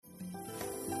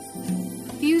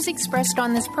views expressed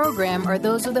on this program are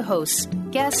those of the hosts,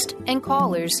 guests, and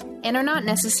callers, and are not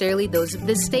necessarily those of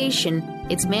this station,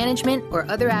 its management, or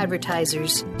other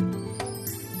advertisers.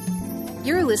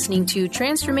 You're listening to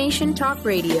Transformation Talk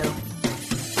Radio.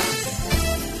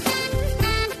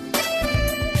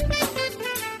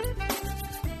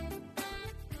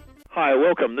 Hi,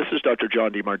 welcome. This is Dr.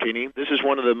 John DeMartini. This is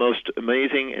one of the most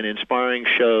amazing and inspiring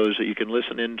shows that you can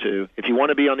listen into. If you want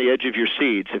to be on the edge of your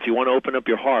seats, if you want to open up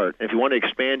your heart, if you want to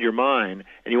expand your mind,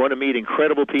 and you want to meet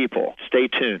incredible people, stay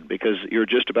tuned because you're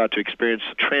just about to experience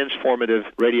a transformative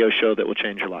radio show that will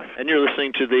change your life. And you're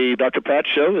listening to the Dr. Pat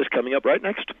Show that's coming up right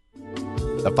next.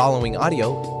 The following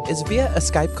audio is via a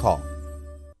Skype call.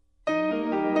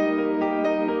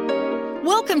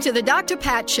 Welcome to the Dr.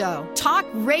 Pat Show. Talk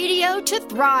radio to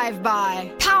thrive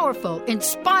by. Powerful,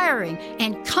 inspiring,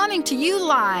 and coming to you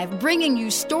live, bringing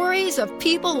you stories of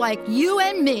people like you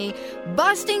and me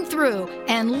busting through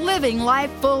and living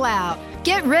life full out.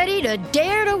 Get ready to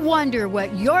dare to wonder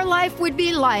what your life would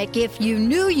be like if you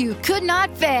knew you could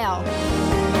not fail.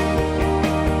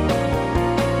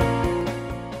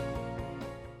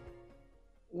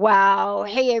 Wow.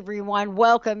 Hey, everyone.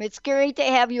 Welcome. It's great to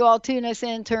have you all tune us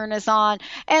in, turn us on.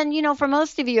 And, you know, for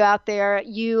most of you out there,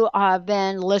 you have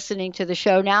been listening to the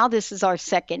show now. This is our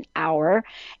second hour,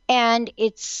 and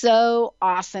it's so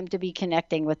awesome to be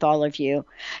connecting with all of you.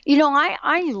 You know,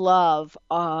 I love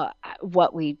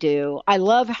what we do. I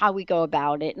love how we go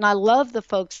about it, and I love the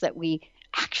folks that we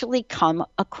actually come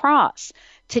across.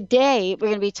 Today, we're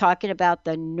going to be talking about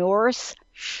the Norse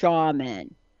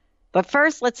shaman. But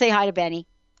first, let's say hi to Benny.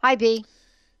 Hi, B.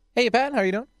 Hey, Pat. How are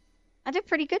you doing? I did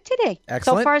pretty good today.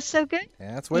 Excellent. So far, so good.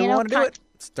 Yeah, that's the way we want to do it.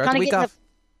 Start the week off.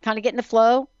 Kind of getting the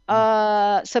flow.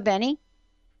 So, Benny,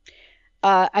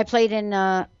 I played in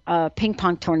a ping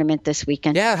pong tournament this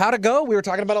weekend. Yeah, how'd it go? We were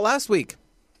talking about it last week.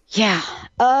 Yeah.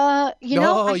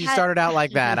 You started out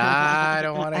like that. I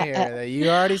don't want to hear that. You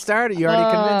already started. You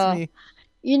already convinced me.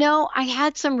 You know, I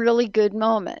had some really good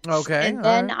moments. Okay. And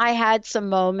then I had some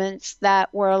moments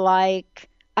that were like,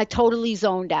 I totally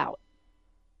zoned out.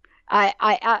 I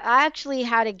actually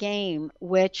had a game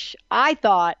which I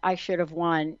thought I should have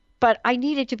won, but I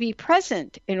needed to be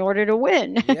present in order to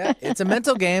win. Yeah, it's a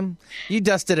mental game. You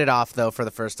dusted it off, though, for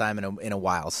the first time in a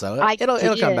while, so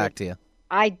it'll come back to you.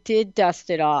 I did dust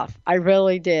it off. I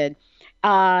really did.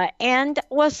 And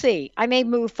we'll see. I may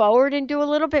move forward and do a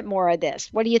little bit more of this.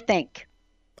 What do you think?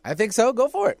 I think so. Go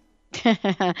for it.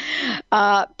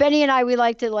 Benny and I, we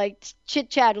like to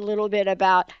chit-chat a little bit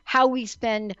about how we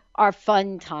spend our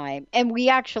fun time. And we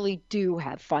actually do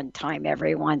have fun time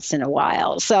every once in a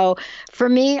while. So for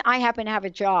me, I happen to have a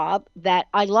job that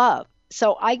I love.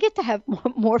 So I get to have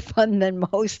more fun than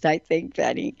most, I think,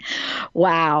 Benny.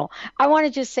 Wow. I want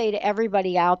to just say to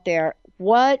everybody out there,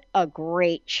 what a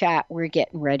great chat we're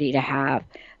getting ready to have.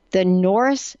 The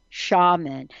Norse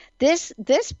Shaman. This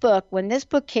book, when this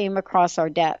book came across our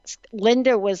desk,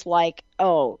 Linda was like,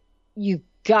 oh, you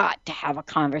got to have a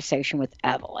conversation with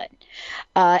Evelyn.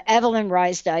 Evelyn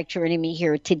Rysdyk joining me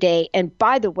here today. And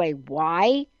by the way,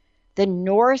 why? The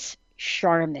Norse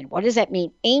Shaman. What does that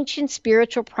mean? Ancient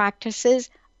spiritual practices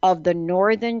of the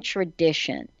Northern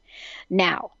tradition.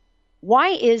 Now, why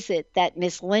is it that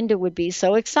Miss Linda would be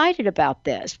so excited about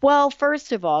this? Well,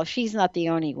 first of all, she's not the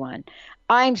only one.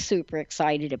 I'm super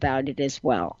excited about it as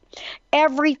well.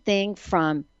 Everything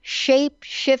from shape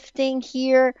shifting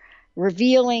here,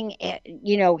 revealing,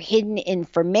 hidden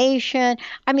information.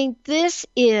 I mean, this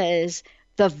is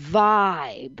the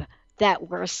vibe that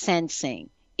we're sensing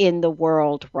in the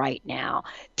world right now.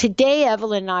 Today,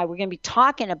 Evelyn and I, we're going to be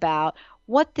talking about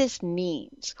what this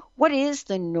means. What is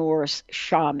the Norse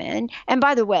shaman? And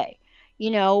by the way,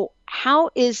 how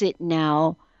is it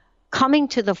now coming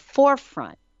to the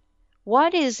forefront?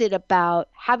 What is it about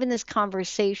having this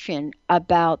conversation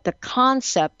about the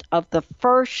concept of the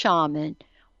first shaman?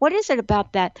 What is it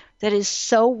about that is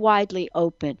so widely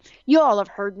open? You all have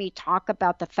heard me talk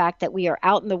about the fact that we are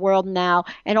out in the world now,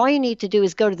 and all you need to do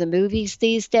is go to the movies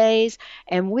these days,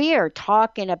 and we are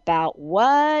talking about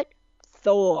what?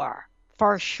 Thor,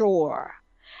 for sure,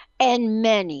 and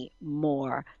many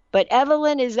more. But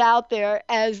Evelyn is out there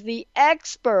as the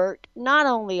expert, not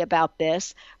only about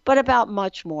this, but about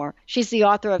much more. She's the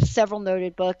author of several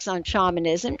noted books on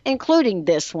shamanism, including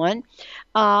this one.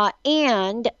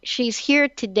 And she's here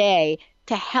today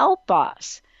to help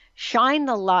us shine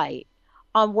the light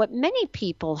on what many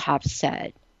people have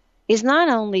said is not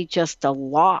only just a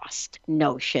lost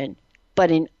notion, but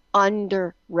an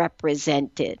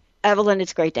underrepresented. Evelyn,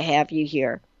 it's great to have you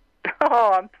here.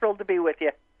 Oh, I'm thrilled to be with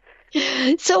you.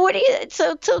 So what do you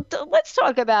so let's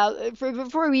talk about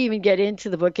before we even get into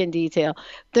the book in detail,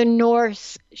 the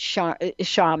Norse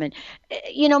shaman.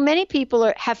 Many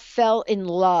people have fell in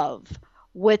love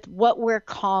with what we're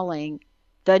calling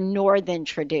the northern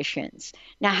traditions.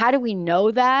 Now, how do we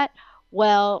know that?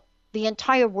 Well, the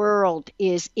entire world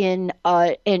is in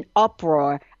an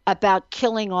uproar about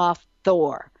killing off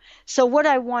Thor. So what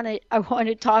I want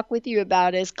to talk with you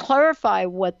about is clarify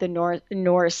what the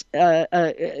Norse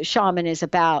shaman is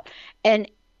about, and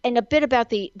a bit about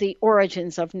the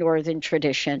origins of Northern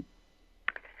tradition.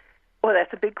 Well,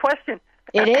 that's a big question.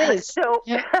 It is. So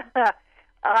Yep.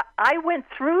 I went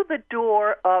through the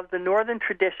door of the Northern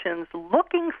traditions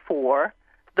looking for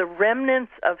the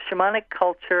remnants of shamanic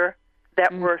culture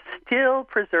that were still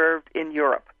preserved in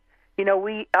Europe.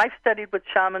 I've studied with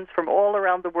shamans from all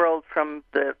around the world, from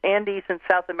the Andes in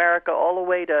South America all the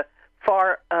way to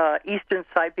far eastern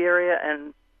Siberia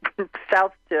and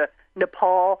south to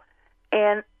Nepal.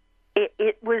 And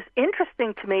it was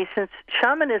interesting to me, since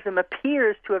shamanism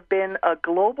appears to have been a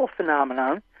global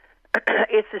phenomenon.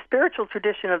 It's a spiritual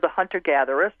tradition of the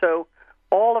hunter-gatherer, so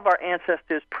all of our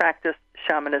ancestors practiced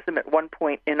shamanism at one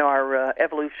point in our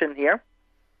evolution here.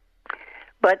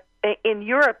 But in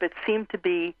Europe, it seemed to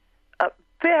be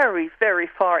very, very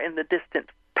far in the distant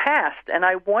past, and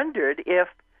I wondered if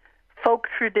folk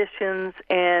traditions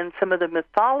and some of the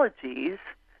mythologies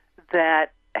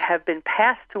that have been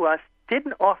passed to us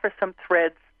didn't offer some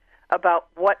threads about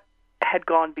what had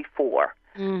gone before.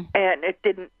 And it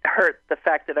didn't hurt the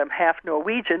fact that I'm half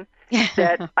Norwegian,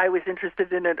 that I was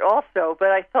interested in it also.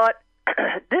 But I thought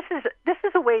this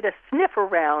is a way to sniff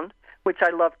around, which I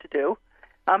love to do.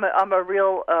 I'm a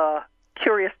real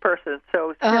curious person,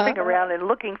 so sniffing around and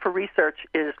looking for research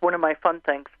is one of my fun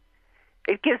things.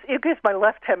 It gives my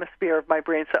left hemisphere of my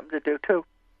brain something to do too.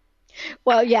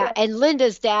 Well, yeah, and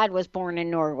Linda's dad was born in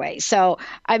Norway. So,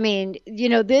 I mean,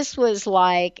 this was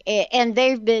like, and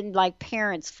they've been like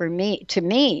parents to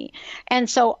me. And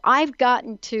so I've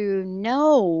gotten to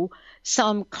know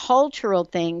some cultural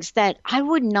things that I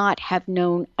would not have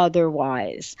known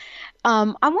otherwise. I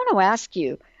want to ask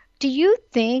you, do you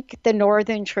think the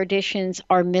Northern traditions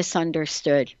are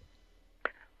misunderstood?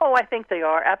 Oh, I think they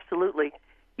are, absolutely.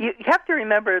 You have to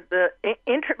remember the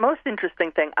most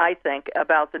interesting thing, I think,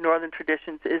 about the Northern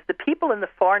traditions is the people in the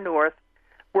far north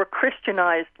were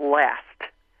Christianized last.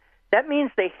 That means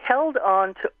they held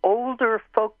on to older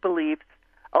folk beliefs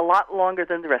a lot longer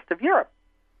than the rest of Europe.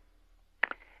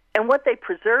 And what they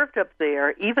preserved up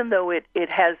there, even though it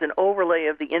has an overlay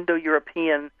of the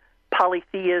Indo-European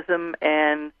polytheism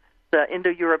and the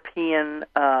Indo-European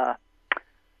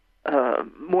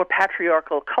more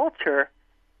patriarchal culture,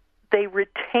 they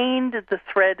retained the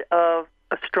thread of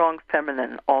a strong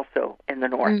feminine also in the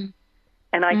North.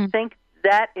 And I think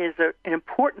that is an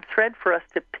important thread for us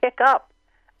to pick up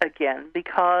again,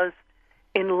 because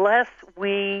unless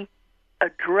we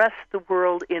address the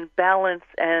world in balance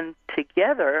and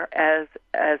together as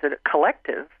a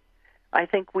collective, I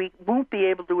think we won't be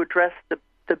able to address the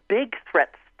big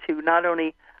threats to not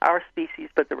only our species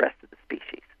but the rest of the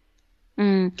species.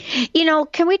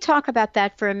 Can we talk about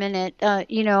that for a minute?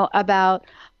 About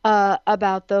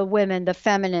the women, the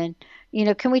feminine.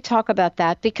 Can we talk about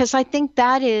that? Because I think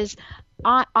that is,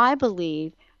 I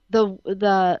believe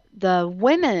the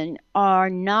women are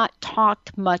not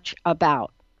talked much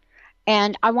about,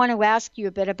 and I want to ask you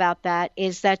a bit about that.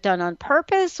 Is that done on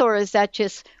purpose, or is that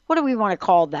just, what do we want to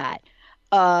call that?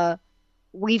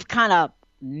 We've kind of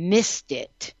missed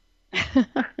it.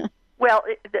 Well,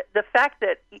 the fact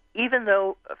that even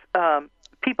though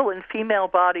people in female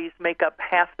bodies make up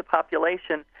half the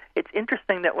population, it's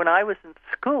interesting that when I was in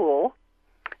school,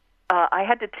 I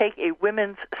had to take a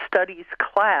women's studies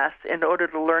class in order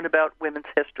to learn about women's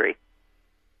history.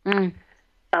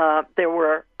 There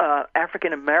were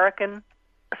African American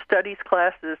studies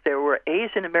classes, there were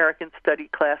Asian American study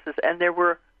classes, and there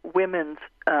were women's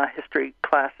history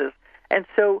classes. And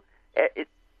so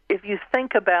if you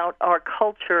think about our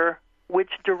culture,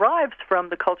 which derives from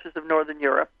the cultures of Northern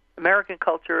Europe, American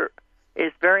culture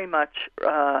is very much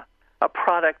a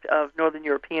product of Northern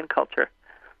European culture.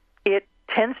 It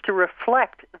tends to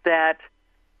reflect that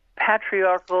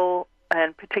patriarchal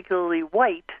and particularly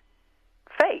white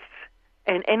faith,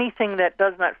 and anything that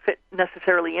does not fit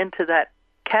necessarily into that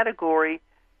category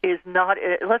is not,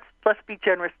 let's be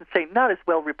generous and say, not as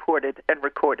well reported and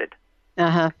recorded.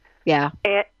 Yeah.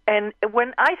 And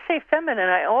when I say feminine,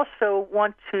 I also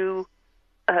want to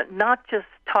not just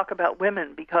talk about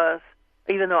women, because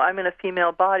even though I'm in a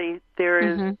female body, there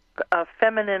is a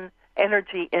feminine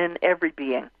energy in every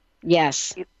being.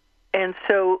 Yes. And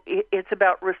so it's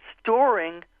about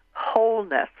restoring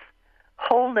wholeness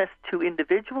wholeness to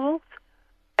individuals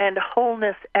and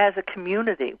wholeness as a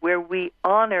community, where we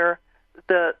honor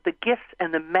the gifts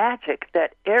and the magic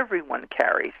that everyone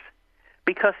carries.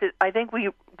 Because I think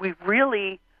we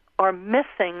really are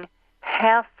missing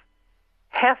half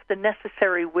the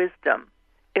necessary wisdom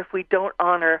if we don't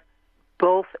honor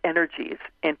both energies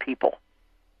in people.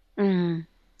 Mm.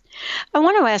 I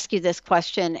want to ask you this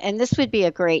question, and this would be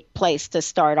a great place to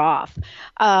start off.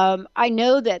 I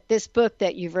know that this book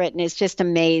that you've written is just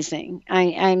amazing.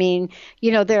 I mean,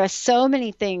 there are so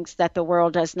many things that the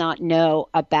world does not know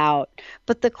about.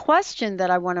 But the question that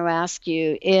I want to ask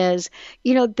you is,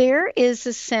 there is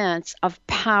a sense of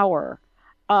power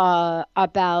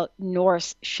about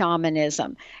Norse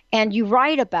shamanism. And you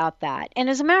write about that. And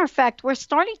as a matter of fact, we're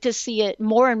starting to see it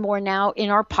more and more now in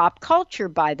our pop culture,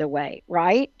 by the way,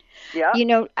 right? Yeah.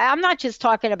 I'm not just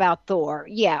talking about Thor.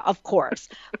 Yeah, of course.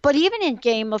 But even in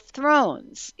Game of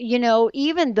Thrones,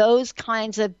 even those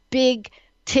kinds of big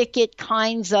ticket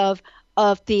kinds of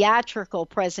theatrical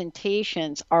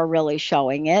presentations are really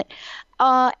showing it.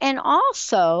 And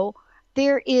also,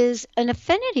 there is an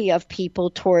affinity of people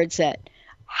towards it.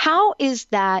 How is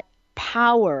that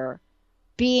power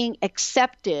being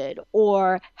accepted,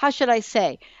 or how should I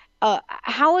say,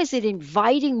 how is it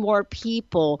inviting more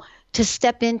people to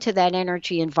step into that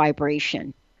energy and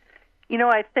vibration?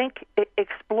 I think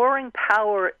exploring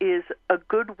power is a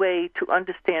good way to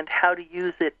understand how to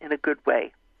use it in a good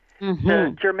way. Mm-hmm.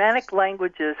 The Germanic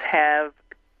languages have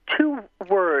two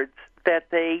words that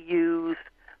they use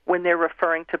when they're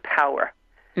referring to power.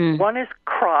 Mm. One is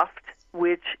Kraft,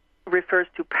 which refers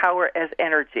to power as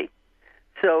energy.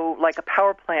 So like a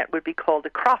power plant would be called a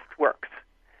Kraftwerks.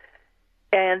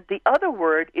 And the other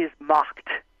word is Macht,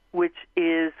 which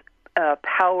is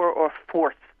power or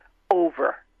force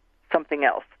over something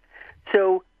else.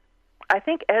 So I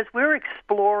think as we're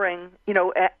exploring,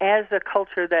 as a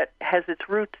culture that has its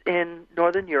roots in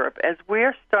Northern Europe, as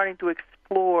we're starting to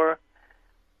explore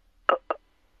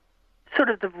sort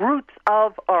of the roots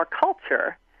of our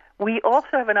culture, we also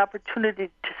have an opportunity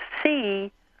to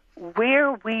see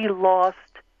where we lost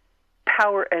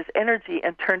power as energy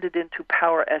and turned it into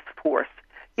power as force.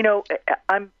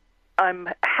 I'm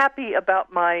happy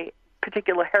about my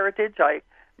particular heritage. I,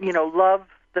 love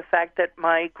the fact that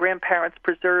my grandparents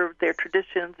preserved their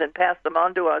traditions and passed them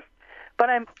on to us. But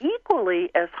I'm equally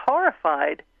as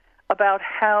horrified about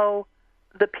how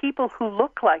the people who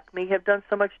look like me have done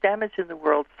so much damage in the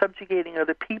world, subjugating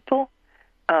other people,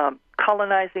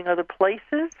 colonizing other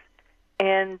places,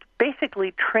 and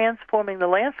basically transforming the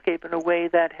landscape in a way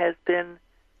that has been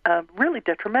really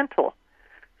detrimental.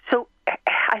 So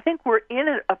I think we're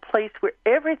in a place where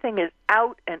everything is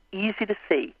out and easy to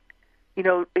see.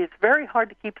 It's very hard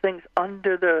to keep things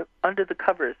under the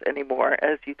covers anymore,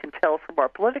 as you can tell from our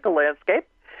political landscape.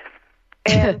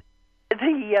 And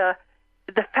the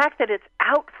fact that it's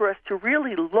out for us to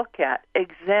really look at,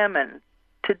 examine,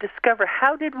 to discover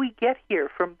how did we get here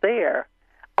from there,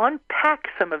 unpack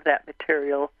some of that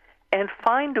material, and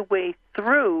find a way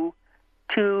through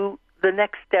to the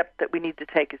next step that we need to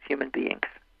take as human beings.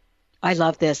 I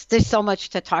love this. There's so much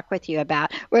to talk with you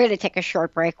about. We're going to take a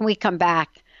short break. When we come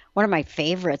back, one of my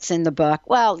favorites in the book,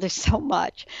 well, there's so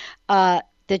much,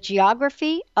 the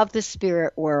geography of the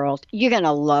spirit world. You're going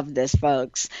to love this,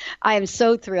 folks. I am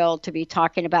so thrilled to be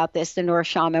talking about this, the Norse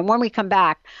Shaman. When we come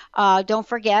back, don't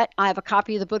forget, I have a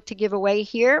copy of the book to give away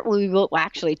here. We will,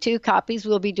 actually, 2 copies.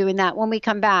 We'll be doing that when we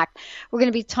come back. We're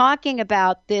going to be talking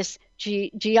about this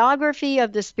geography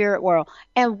of the spirit world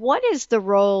and what is the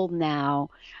role now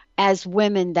as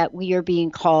women that we are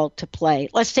being called to play.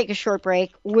 Let's take a short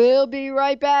break. We'll be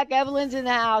right back. Evelyn's in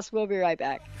the house. We'll be right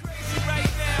back.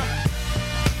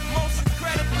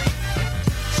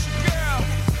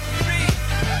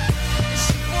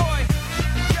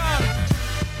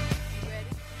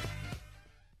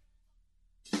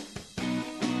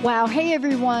 Wow. Hey,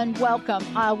 everyone. Welcome.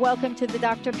 Welcome to the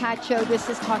Dr. Pat Show. This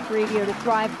is Talk Radio to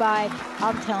Thrive By.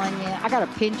 I'm telling you, I got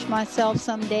to pinch myself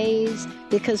some days,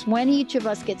 because when each of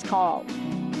us gets called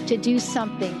to do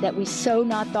something that we so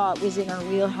not thought was in our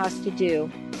wheelhouse to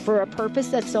do for a purpose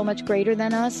that's so much greater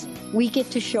than us, we get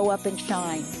to show up and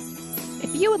shine.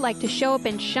 If you would like to show up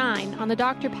and shine on the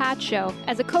Dr. Pat Show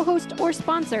as a co-host or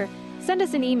sponsor, send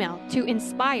us an email to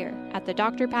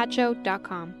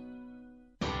inspire@thedrpatshow.com.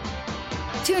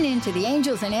 Tune in to the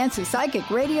Angels and Answers Psychic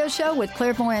Radio Show with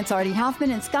clairvoyants Artie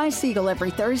Hoffman and Sky Siegel every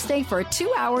Thursday for a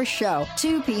 2-hour show,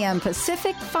 2 p.m.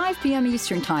 Pacific, 5 p.m.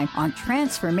 Eastern Time on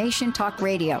Transformation Talk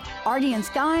Radio. Artie and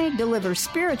Sky deliver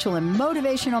spiritual and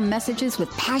motivational messages with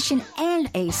passion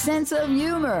and a sense of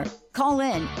humor. Call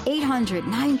in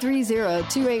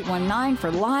 800-930-2819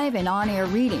 for live and on-air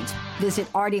readings. Visit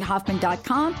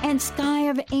artiehoffman.com and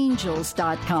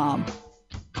skyofangels.com.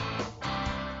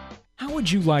 How would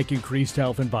you like increased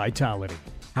health and vitality?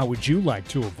 How would you like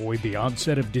to avoid the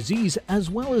onset of disease as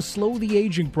well as slow the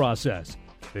aging process?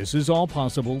 This is all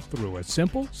possible through a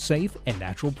simple, safe, and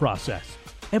natural process.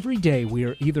 Every day we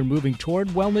are either moving toward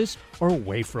wellness or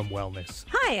away from wellness.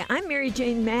 Hi, I'm Mary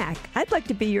Jane Mack. I'd like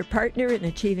to be your partner in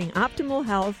achieving optimal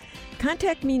health.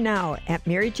 Contact me now at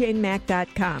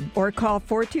maryjanemack.com or call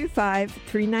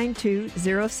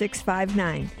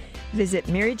 425-392-0659. Visit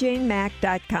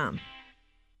maryjanemack.com.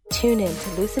 Tune in to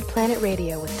Lucid Planet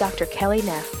Radio with Dr. Kelly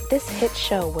Neff. This hit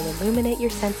show will illuminate your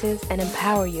senses and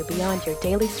empower you beyond your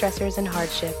daily stressors and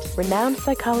hardships. Renowned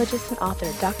psychologist and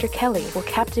author Dr. Kelly will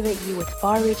captivate you with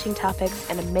far-reaching topics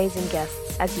and amazing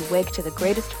guests as you wake to the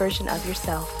greatest version of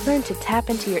yourself. Learn to tap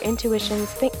into your intuitions,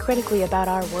 think critically about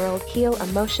our world, heal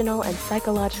emotional and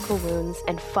psychological wounds,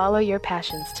 and follow your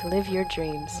passions to live your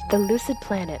dreams. The Lucid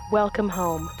Planet. Welcome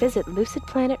home. Visit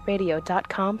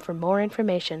lucidplanetradio.com for more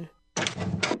information.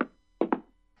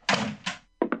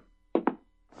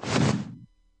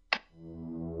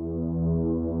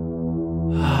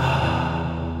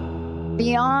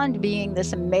 Beyond being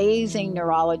this amazing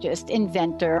neurologist,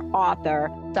 inventor, author,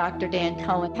 Dr. Dan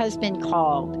Cohen has been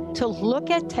called to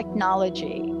look at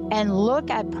technology and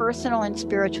look at personal and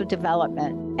spiritual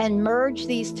development and merge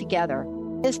these together.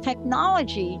 His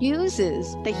technology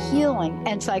uses the healing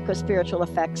and psychospiritual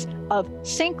effects of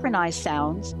synchronized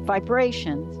sounds,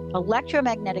 vibrations,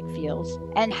 electromagnetic fields,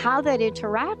 and how that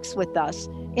interacts with us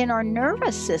in our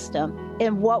nervous system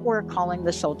in what we're calling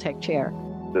the Soltec chair.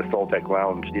 The Soltec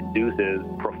Lounge induces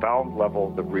profound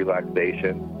levels of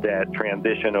relaxation that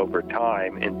transition over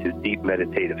time into deep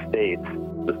meditative states.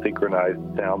 The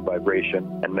synchronized sound,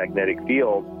 vibration, and magnetic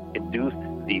field induce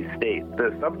these states.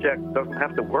 The subject doesn't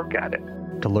have to work at it.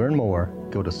 To learn more,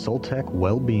 go to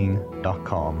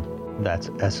soltecwellbeing.com. That's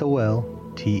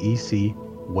SOLTEC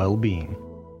Wellbeing.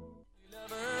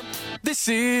 This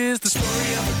is the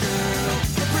story of a girl,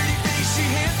 the pretty face she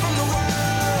hid from the world.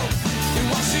 And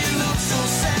while she looks so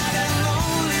sad and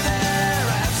lonely there,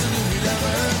 I absolutely love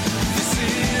her. This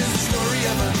is the story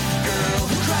of a girl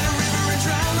who cried a river and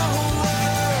drowned the whole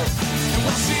world. And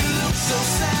while she looks so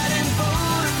sad in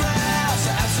photographs,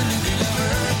 I absolutely love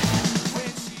her.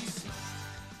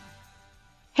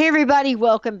 Hey, everybody,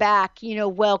 welcome back.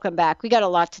 Welcome back. We got a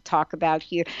lot to talk about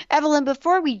here. Evelyn,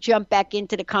 before we jump back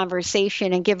into the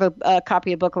conversation and give a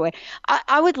copy of the book away,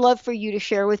 I would love for you to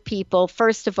share with people,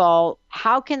 first of all,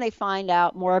 how can they find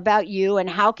out more about you and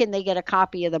how can they get a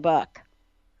copy of the book?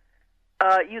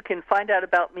 You can find out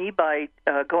about me by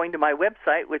going to my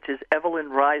website, which is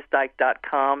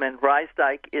evelynrysdyk.com, and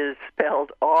Rysdyk is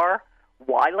spelled R,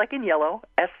 Y like in yellow,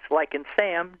 S like in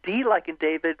Sam, D like in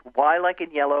David, Y like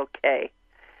in yellow,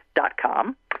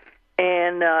 K.com.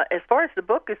 And as far as the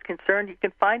book is concerned, you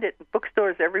can find it in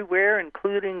bookstores everywhere,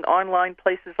 including online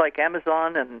places like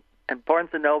Amazon and Barnes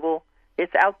 & Noble.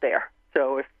 It's out there.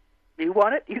 So if you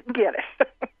want it, you can get it.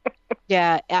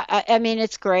 Yeah, I mean,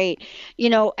 it's great.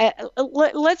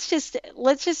 Let's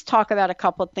just talk about a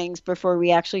couple of things before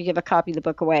we actually give a copy of the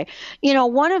book away.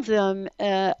 One of them,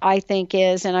 I think,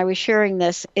 is, and I was sharing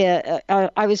this,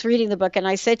 I was reading the book and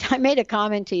I made a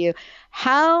comment to you,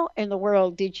 how in the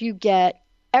world did you get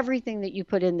everything that you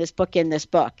put in this book?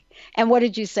 And what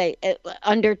did you say?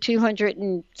 Under 200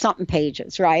 and something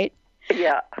pages, right?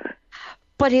 Yeah.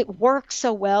 But it works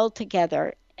so well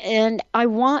together. And I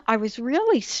was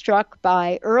really struck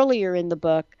by earlier in the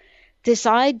book, this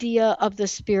idea of the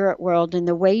spirit world and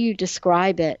the way you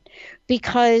describe it,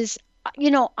 because,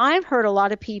 I've heard a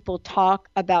lot of people talk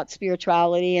about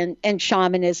spirituality and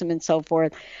shamanism and so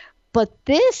forth, but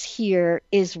this here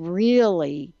is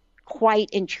really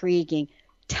quite intriguing.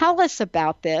 Tell us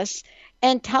about this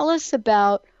and tell us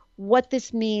about what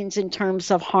this means in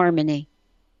terms of harmony.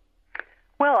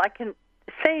 Well, I can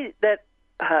say that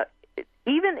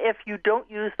even if you don't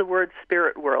use the word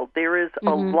spirit world, there is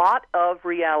a lot of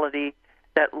reality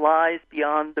that lies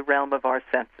beyond the realm of our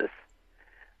senses.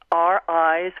 Our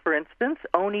eyes, for instance,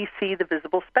 only see the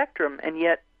visible spectrum, and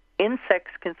yet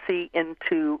insects can see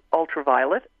into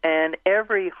ultraviolet, and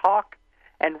every hawk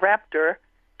and raptor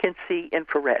can see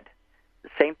infrared. The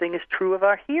same thing is true of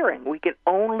our hearing. We can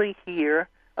only hear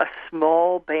a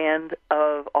small band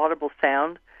of audible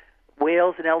sound.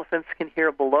 Whales and elephants can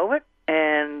hear below it,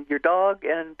 and your dog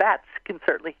and bats can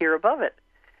certainly hear above it.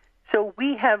 So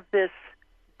we have this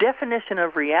definition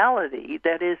of reality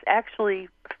that is actually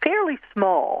fairly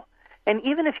small. And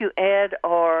even if you add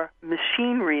our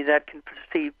machinery that can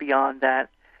perceive beyond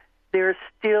that, there's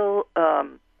still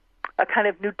a kind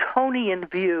of Newtonian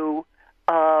view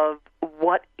of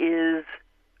what is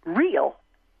real.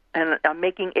 And I'm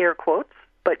making air quotes,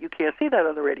 but you can't see that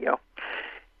on the radio.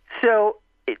 So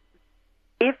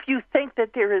if you think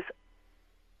that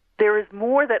there is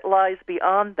more that lies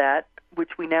beyond that,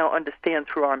 which we now understand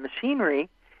through our machinery,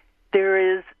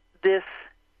 there is this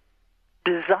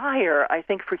desire, I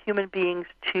think, for human beings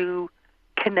to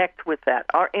connect with that.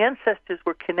 Our ancestors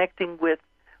were connecting with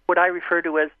what I refer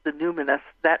to as the numinous,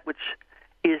 that which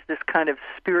is this kind of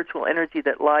spiritual energy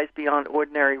that lies beyond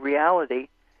ordinary reality,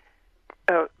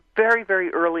 very, very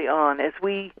early on, as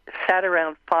we sat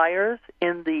around fires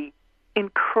in the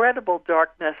incredible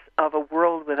darkness of a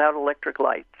world without electric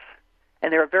lights.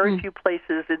 And there are very few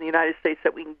places in the United States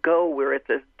that we can go where it's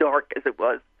as dark as it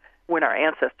was when our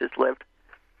ancestors lived.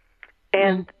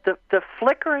 And the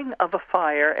flickering of a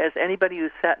fire, as anybody who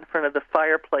sat in front of the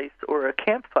fireplace or a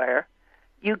campfire,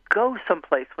 you go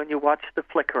someplace when you watch the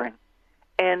flickering.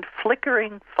 And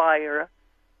flickering fire,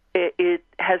 it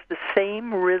has the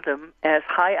same rhythm as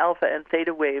high alpha and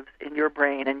theta waves in your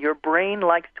brain, and your brain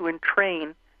likes to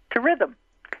entrain to rhythm.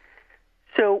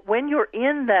 So when you're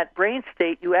in that brain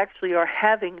state, you actually are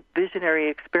having visionary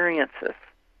experiences.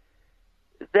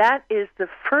 That is the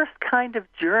first kind of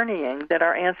journeying that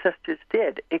our ancestors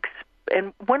did.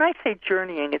 And when I say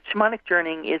journeying, shamanic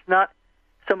journeying is not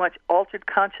so much altered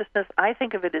consciousness. I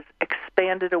think of it as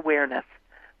expanded awareness.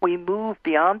 We move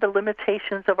beyond the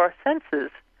limitations of our senses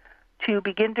to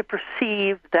begin to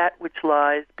perceive that which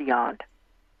lies beyond.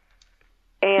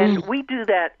 And we do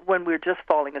that when we're just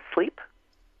falling asleep.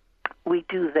 We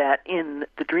do that in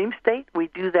the dream state. We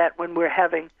do that when we're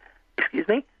having,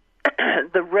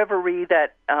 the reverie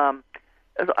that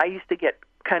I used to get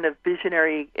kind of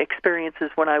visionary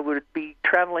experiences when I would be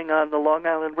traveling on the Long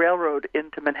Island Railroad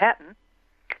into Manhattan.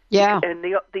 Yeah. And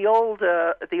the old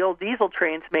diesel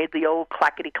trains made the old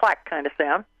clackety clack kind of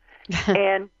sound.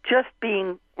 And just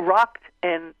being rocked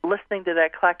and listening to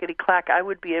that clackety clack, I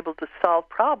would be able to solve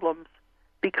problems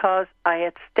because I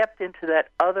had stepped into that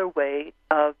other way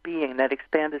of being, that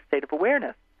expanded state of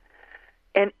awareness.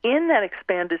 And in that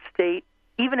expanded state,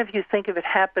 even if you think of it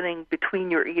happening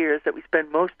between your ears, that we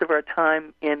spend most of our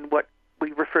time in what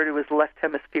we refer to as left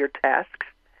hemisphere tasks,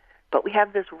 but we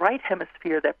have this right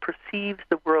hemisphere that perceives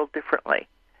the world differently.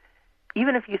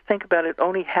 Even if you think about it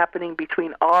only happening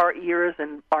between our ears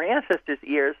and our ancestors'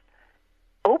 ears,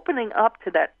 opening up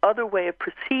to that other way of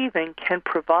perceiving can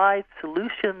provide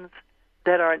solutions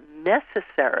that are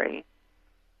necessary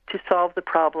to solve the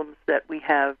problems that we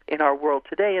have in our world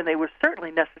today, and they were certainly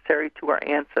necessary to our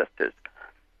ancestors.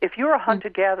 If you're a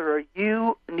hunter-gatherer,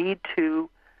 you need to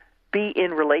be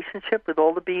in relationship with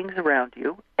all the beings around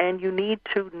you, and you need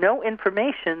to know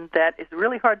information that is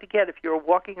really hard to get if you're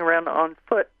walking around on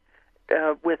foot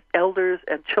with elders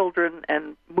and children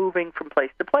and moving from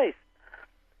place to place.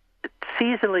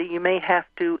 Seasonally, you may have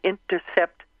to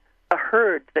intercept a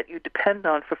herd that you depend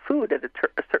on for food at a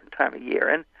certain time of year,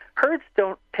 and herds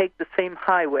don't take the same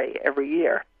highway every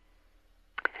year.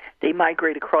 They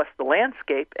migrate across the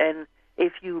landscape, and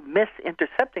if you miss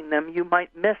intercepting them, you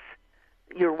might miss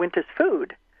your winter's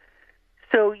food.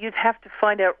 So you'd have to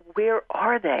find out, where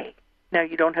are they? Now,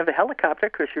 you don't have a helicopter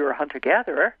because you're a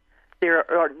hunter-gatherer.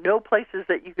 There are no places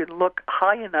that you can look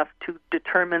high enough to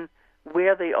determine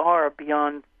where they are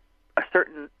beyond a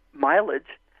certain mileage.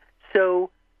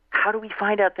 So how do we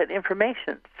find out that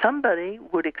information? Somebody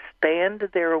would expand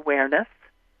their awareness,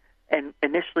 and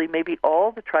initially maybe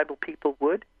all the tribal people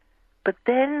would, but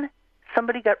then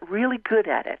somebody got really good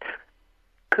at it,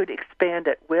 could expand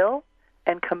at will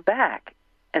and come back.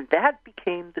 And that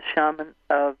became the shaman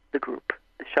of the group,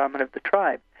 the shaman of the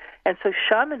tribe. And so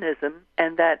shamanism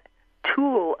and that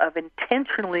tool of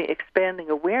intentionally expanding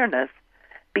awareness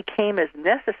became as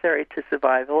necessary to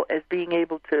survival as being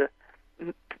able to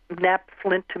nap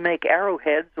flint to make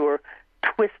arrowheads or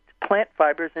twist plant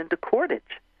fibers into cordage.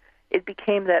 It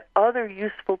became that other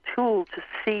useful tool to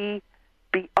see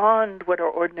beyond what our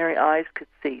ordinary eyes could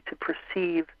see, to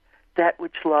perceive that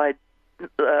which lay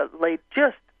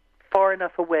just far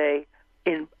enough away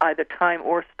in either time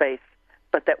or space,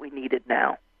 but that we needed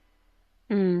now.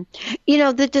 What's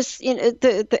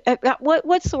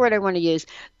the word I want to use?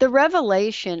 The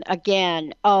revelation,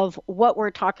 again, of what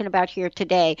we're talking about here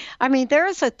today. I mean, there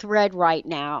is a thread right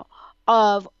now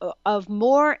of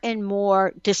more and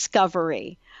more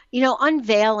discovery,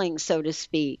 unveiling, so to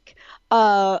speak,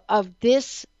 of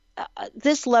this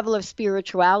level of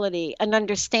spirituality, an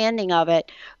understanding of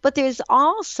it. But there's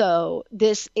also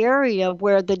this area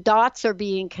where the dots are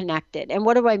being connected. And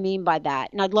what do I mean by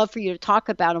that? And I'd love for you to talk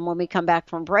about them when we come back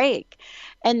from break.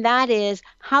 And that is,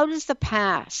 how does the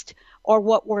past or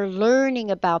what we're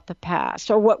learning about the past,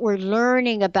 or what we're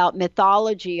learning about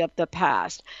mythology of the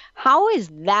past, how is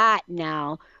that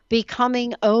now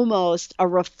becoming almost a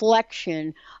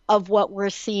reflection of what we're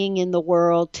seeing in the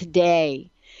world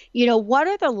today? You know, what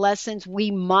are the lessons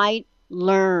we might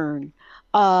learn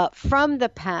from the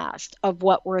past of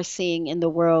what we're seeing in the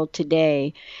world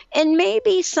today? And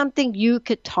maybe something you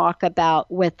could talk about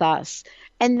with us,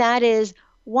 and that is,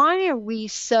 why are we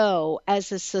so,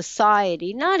 as a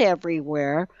society, not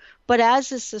everywhere, but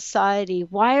as a society,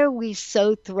 why are we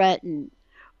so threatened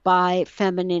by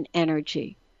feminine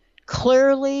energy?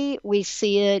 Clearly, we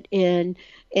see it in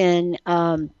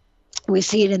the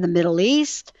Middle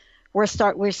East.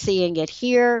 We're seeing it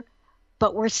here,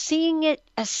 but we're seeing it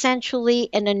essentially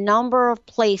in a number of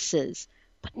places,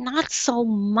 but not so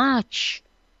much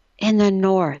in the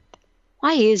North.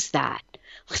 Why is that?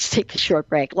 Let's take a short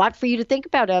break. A lot for you to think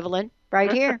about, Evelyn,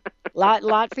 right here.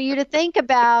 lot for you to think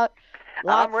about.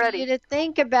 I'm ready. For you to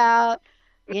think about.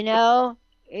 You know,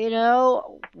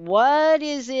 what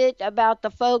is it about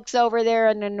the folks over there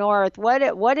in the North? What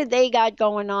have they got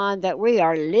going on that we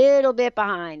are a little bit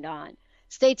behind on?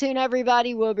 Stay tuned,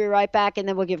 everybody. We'll be right back, and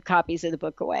then we'll give copies of the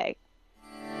book away.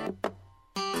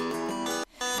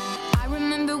 I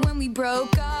remember when we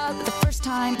broke up the first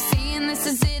time, saying this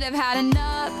is it, I've had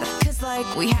enough. Cause like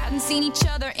we hadn't seen each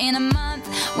other in a month.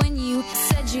 When you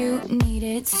said you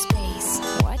needed space,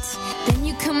 what? Then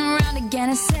you come around again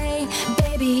and say,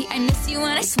 baby, I miss you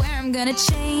and I swear I'm gonna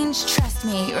change. Trust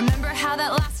me, remember how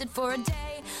that lasted for a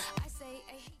day? I say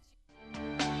I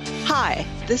hate you. Hi,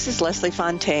 this is Leslie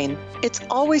Fontaine. It's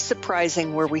always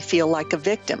surprising where we feel like a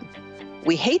victim.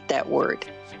 We hate that word.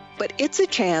 But it's a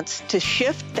chance to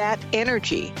shift that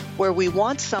energy where we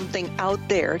want something out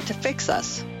there to fix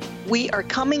us. We are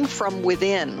coming from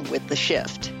within with the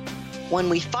shift. When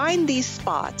we find these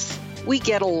spots, we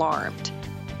get alarmed.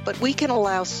 But we can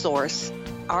allow Source,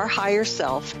 our higher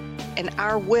self, and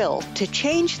our will to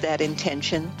change that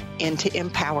intention into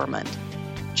empowerment.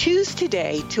 Choose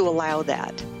today to allow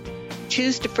that.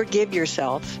 Choose to forgive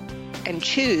yourself and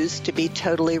choose to be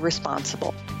totally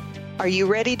responsible. Are you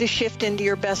ready to shift into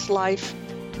your best life?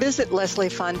 Visit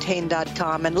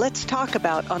lesliefontaine.com and let's talk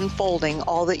about unfolding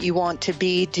all that you want to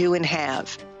be, do, and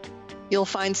have. You'll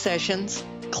find sessions,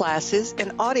 classes,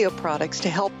 and audio products to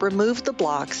help remove the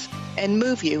blocks and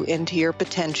move you into your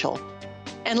potential.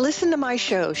 And listen to my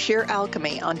show, Sheer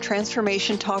Alchemy, on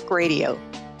Transformation Talk Radio,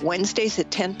 Wednesdays at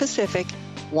 10 Pacific,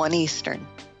 1 Eastern.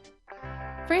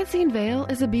 Francine Vale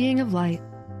is a being of light.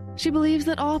 She believes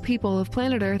that all people of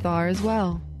planet Earth are as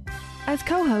well. As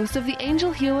co-host of the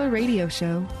Angel Healer radio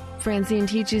show, Francine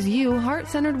teaches you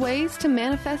heart-centered ways to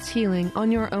manifest healing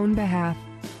on your own behalf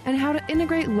and how to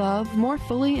integrate love more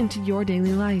fully into your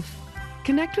daily life.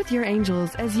 Connect with your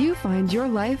angels as you find your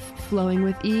life flowing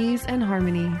with ease and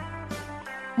harmony.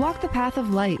 Walk the path of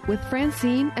light with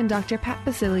Francine and Dr. Pat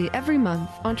Basili every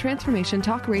month on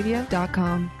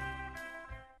TransformationTalkRadio.com.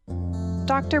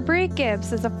 Dr. Bree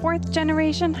Gibbs is a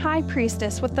fourth-generation high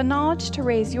priestess with the knowledge to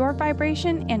raise your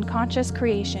vibration in conscious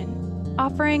creation,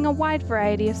 offering a wide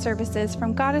variety of services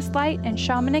from goddess light and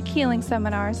shamanic healing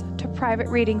seminars to private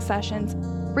reading sessions.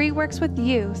 Bree works with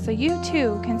you so you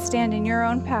too can stand in your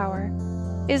own power.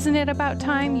 Isn't it about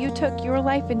time you took your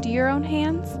life into your own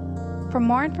hands? For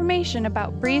more information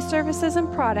about Bree's services and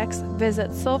products, visit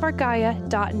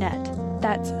silvergaia.net.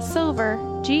 That's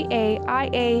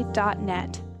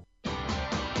silvergaia.net.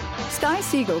 Sky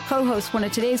Siegel co-hosts one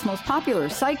of today's most popular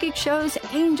psychic shows,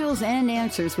 Angels and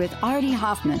Answers, with Artie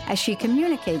Hoffman, as she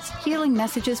communicates healing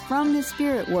messages from the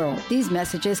spirit world. These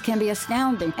messages can be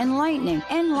astounding, enlightening,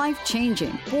 and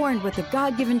life-changing. Born with the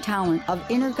God-given talent of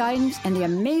inner guidance and the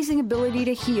amazing ability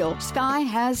to heal, Sky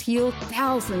has healed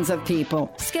thousands of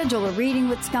people. Schedule a reading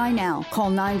with Sky now. Call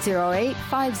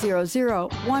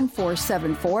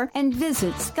 908-500-1474 and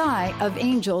visit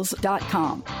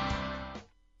skyofangels.com.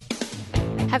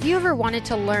 Have you ever wanted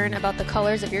to learn about the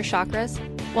colors of your chakras?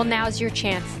 Well, now's your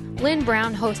chance. Lynn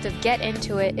Brown, host of Get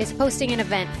Into It, is hosting an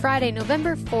event Friday,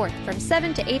 November 4th from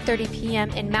 7 to 8:30 p.m.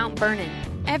 in Mount Vernon.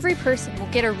 Every person will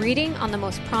get a reading on the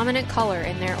most prominent color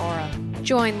in their aura.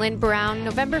 Join Lynn Brown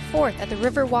November 4th at the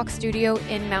Riverwalk Studio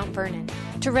in Mount Vernon.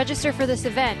 To register for this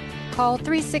event, call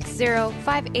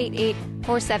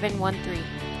 360-588-4713.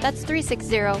 That's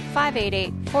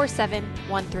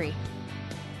 360-588-4713.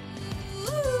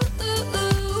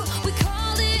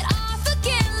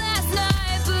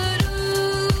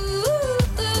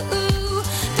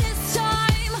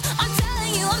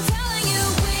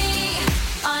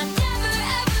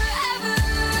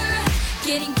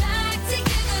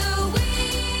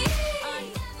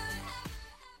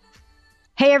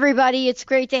 Hey, everybody. It's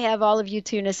great to have all of you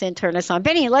tune us in, turn us on.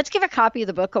 Benny, let's give a copy of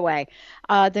the book away.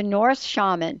 The Norse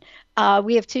Shaman.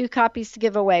 We have 2 copies to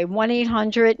give away.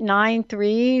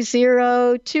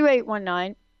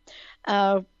 1-800-930-2819.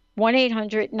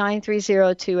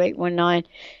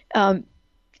 1-800-930-2819.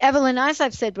 Evelyn, as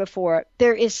I've said before,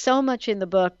 there is so much in the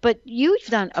book, but you've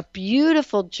done a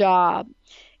beautiful job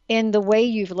in the way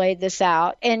you've laid this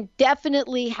out. And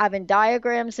definitely having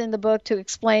diagrams in the book to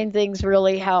explain things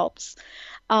really helps.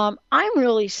 I'm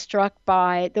really struck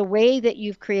by the way that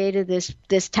you've created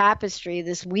this tapestry,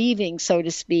 this weaving, so to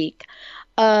speak,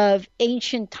 of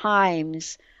ancient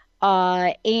times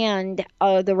and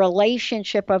the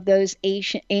relationship of those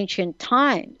ancient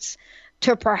times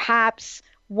to perhaps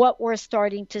what we're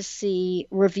starting to see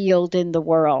revealed in the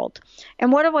world.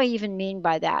 And what do I even mean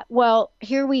by that? Well,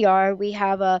 here we are. We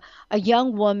have a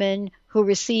young woman who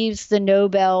receives the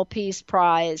Nobel Peace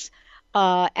Prize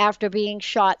after being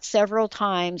shot several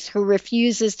times, who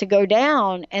refuses to go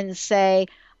down and say,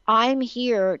 I'm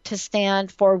here to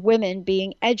stand for women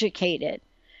being educated.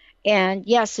 And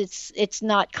yes, it's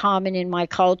not common in my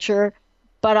culture,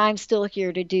 but I'm still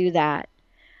here to do that.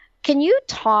 Can you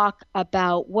talk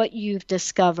about what you've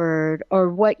discovered or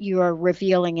what you are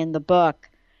revealing in the book?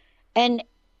 And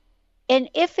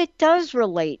if it does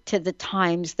relate to the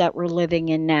times that we're living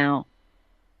in now?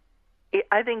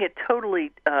 I think it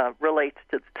totally relates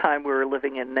to the time we're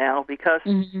living in now, because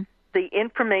the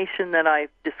information that I've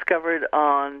discovered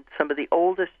on some of the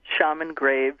oldest shaman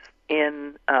graves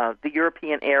in the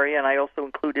European area, and I also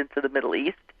include into the Middle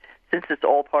East, since it's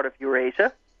all part of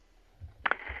Eurasia.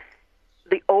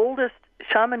 The oldest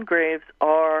shaman graves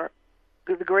are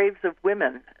the graves of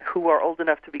women who are old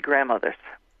enough to be grandmothers.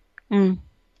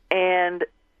 And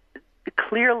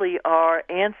clearly our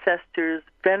ancestors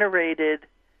venerated,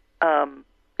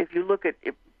 if you look at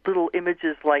little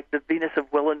images like the Venus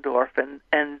of Willendorf, and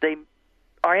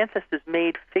our ancestors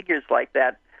made figures like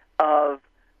that of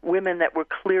women that were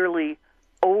clearly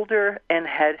older and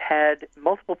had had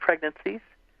multiple pregnancies.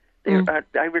 I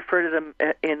refer to them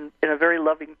in a very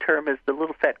loving term as the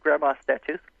little fat grandma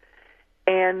statues.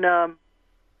 And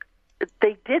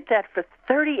they did that for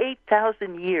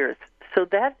 38,000 years. So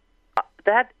that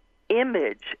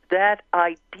image, that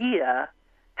idea,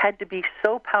 had to be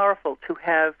so powerful to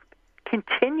have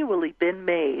continually been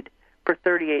made for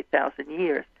 38,000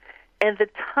 years. And the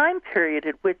time period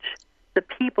at which the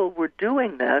people were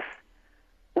doing this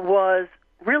was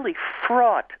really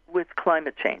fraught with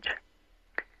climate change.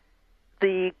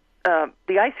 The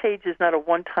Ice Age is not a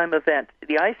one-time event.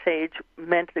 The Ice Age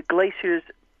meant that glaciers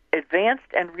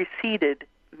advanced and receded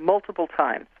multiple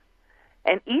times.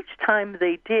 And each time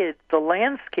they did, the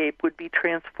landscape would be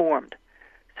transformed.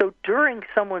 So during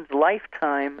someone's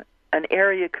lifetime, an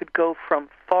area could go from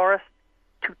forest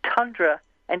to tundra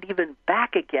and even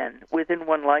back again within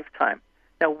one lifetime.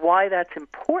 Now, why that's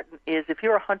important is if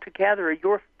you're a hunter-gatherer,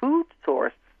 your food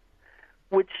source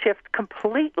would shift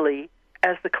completely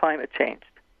as the climate changed.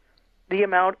 The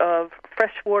amount of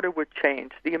fresh water would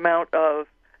change. The amount of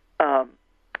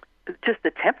just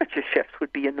the temperature shifts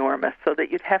would be enormous, so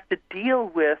that you'd have to deal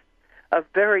with a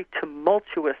very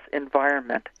tumultuous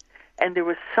environment. And there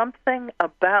was something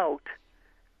about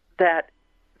that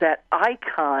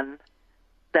icon,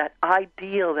 that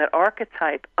ideal, that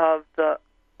archetype of the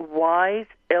wise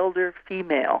elder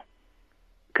female.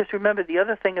 Because remember, the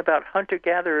other thing about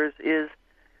hunter-gatherers is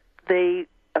they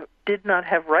did not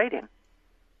have writing.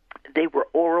 They were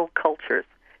oral cultures,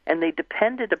 and they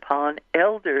depended upon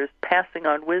elders passing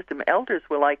on wisdom. Elders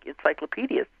were like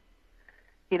encyclopedias.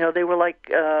 You know, they were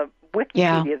like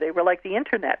Wikipedia. Yeah. They were like the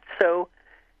Internet. So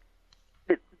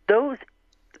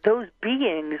those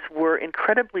beings were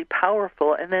incredibly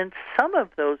powerful, and then some of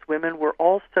those women were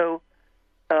also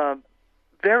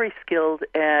very skilled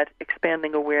at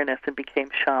expanding awareness and became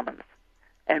shamans.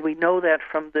 And we know that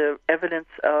from the evidence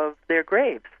of their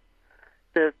graves,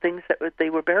 the things that they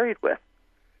were buried with.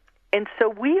 And so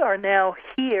we are now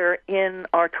here in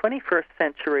our 21st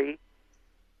century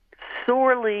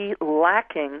sorely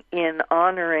lacking in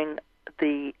honoring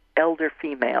the elder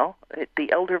female.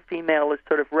 The elder female is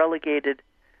sort of relegated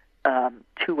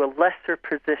to a lesser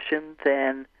position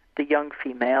than the young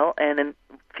female, and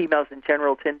females in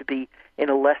general tend to be in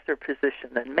a lesser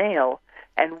position than male.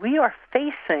 And we are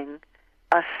facing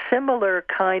a similar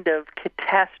kind of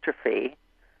catastrophe,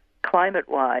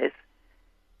 climate-wise,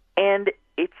 and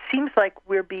it seems like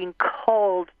we're being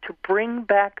called to bring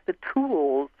back the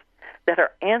tools that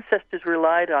our ancestors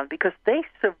relied on, because they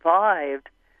survived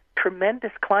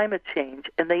tremendous climate change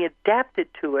and they adapted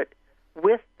to it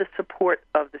with the support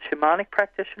of the shamanic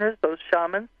practitioners, those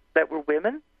shamans that were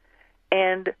women,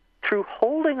 and through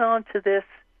holding on to this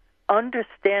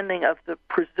understanding of the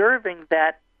preserving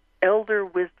that elder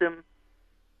wisdom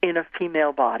in a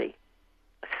female body.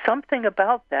 Something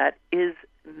about that is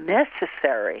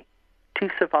necessary to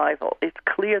survival. It's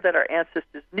clear that our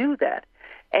ancestors knew that.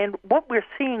 And what we're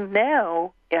seeing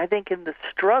now, I think, in the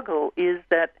struggle is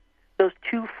that those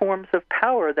two forms of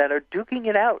power that are duking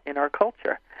it out in our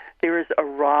culture. There is a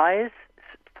rise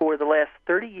for the last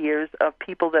 30 years of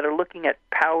people that are looking at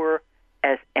power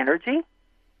as energy.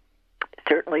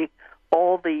 Certainly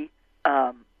all the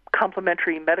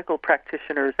complementary medical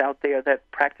practitioners out there that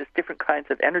practice different kinds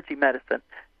of energy medicine,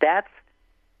 that's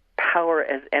power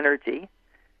as energy,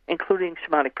 including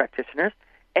shamanic practitioners.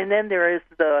 And then there is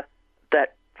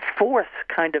that force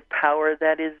kind of power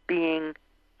that is being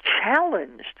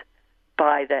challenged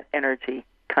by that energy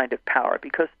kind of power,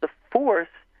 because the force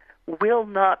will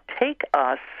not take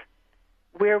us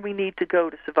where we need to go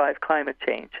to survive climate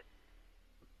change.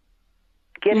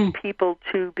 Getting people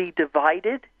to be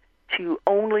divided, to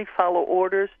only follow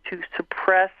orders, to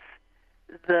suppress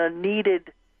the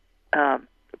needed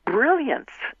brilliance.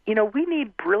 You know, we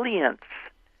need brilliant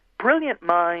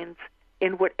minds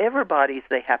in whatever bodies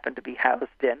they happen to be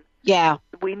housed in. Yeah.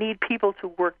 We need people to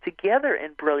work together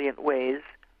in brilliant ways,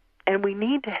 and we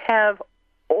need to have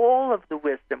all of the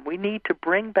wisdom. We need to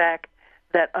bring back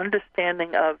that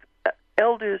understanding of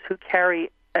elders who carry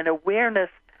an awareness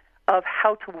of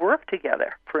how to work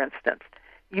together, for instance.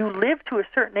 You live to a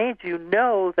certain age, you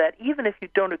know that even if you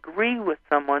don't agree with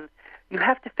someone, you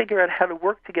have to figure out how to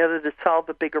work together to solve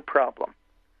a bigger problem.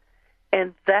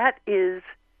 And that is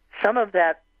some of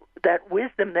that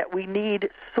wisdom that we need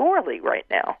sorely right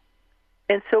now.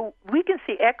 And so we can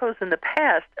see echoes in the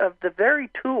past of the very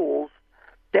tools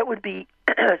that would be,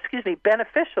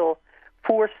 beneficial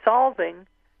for solving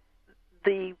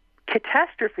the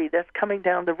catastrophe that's coming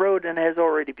down the road and has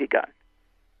already begun.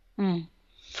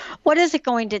 What is it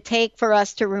going to take for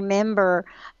us to remember,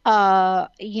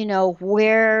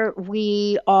 where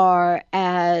we are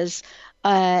as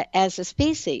a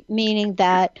species? Meaning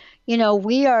that,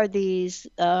 we are these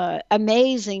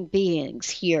amazing beings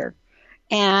here.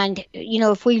 And,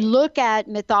 if we look at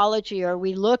mythology, or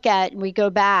we go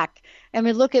back and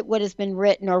we look at what has been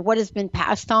written or what has been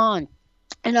passed on.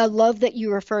 And I love that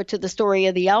you refer to the story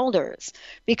of the elders,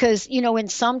 because, in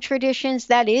some traditions,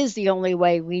 that is the only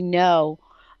way we know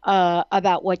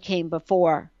about what came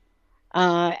before.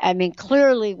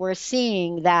 Clearly we're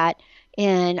seeing that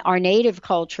in our native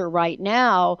culture right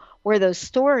now, where those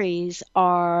stories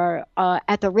are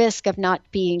at the risk of not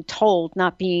being told,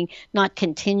 not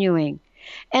continuing.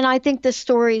 And I think the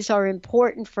stories are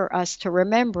important for us to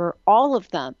remember, all of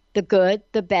them, the good,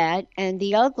 the bad, and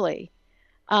the ugly.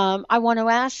 I want to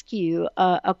ask you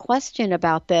a question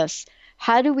about this.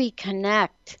 How do we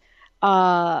connect,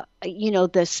 the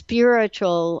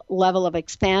spiritual level of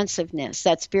expansiveness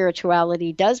that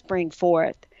spirituality does bring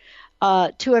forth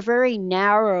to a very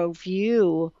narrow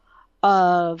view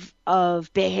of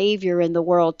behavior in the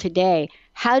world today?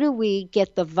 How do we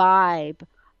get the vibe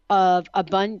of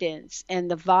abundance and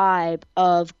the vibe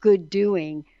of good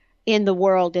doing in the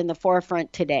world in the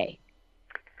forefront today?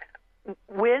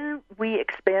 When we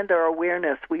expand our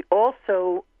awareness, we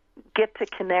also get to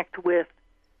connect with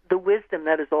the wisdom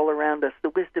that is all around us, the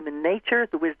wisdom in nature,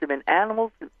 the wisdom in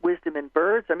animals, the wisdom in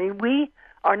birds. We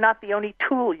are not the only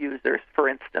tool users, for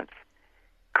instance.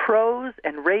 Crows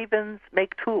and ravens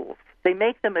make tools. They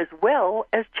make them as well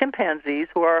as chimpanzees,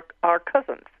 who are our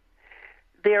cousins.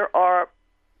 There are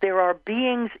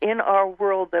beings in our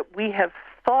world that we have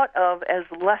thought of as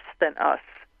less than us,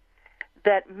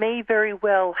 that may very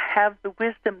well have the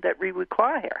wisdom that we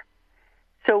require.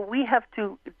 So we have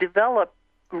to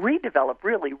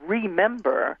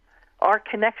remember our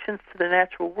connections to the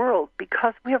natural world,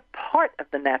 because we are part of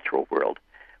the natural world.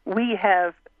 We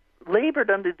have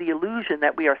labored under the illusion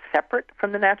that we are separate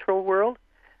from the natural world,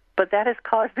 but that has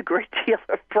caused a great deal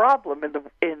of problem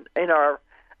in our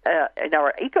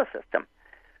ecosystem.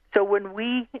 So when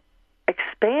we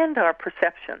expand our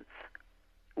perceptions,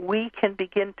 we can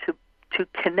begin to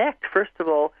connect, first of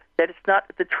all, that it's not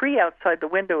the tree outside the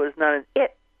window is not an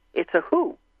it, it's a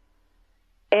who.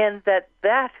 And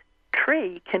that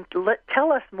tree can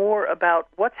tell us more about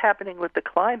what's happening with the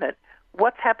climate,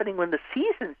 what's happening when the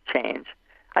seasons change.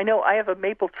 I know I have a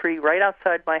maple tree right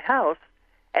outside my house,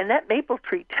 and that maple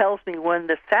tree tells me when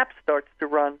the sap starts to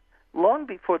run long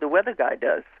before the weather guy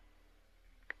does,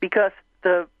 because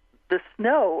the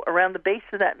snow around the base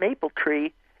of that maple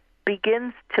tree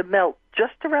begins to melt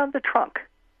just around the trunk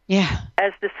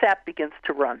as the sap begins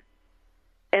to run.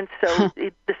 And so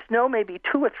the snow may be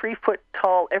 2 or 3 foot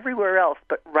tall everywhere else,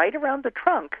 but right around the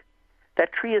trunk,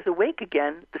 that tree is awake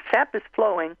again, the sap is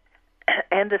flowing,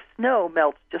 and the snow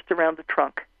melts just around the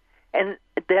trunk. And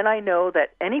then I know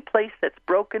that any place that's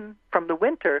broken from the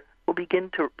winter will begin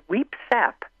to weep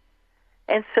sap.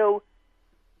 And so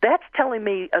that's telling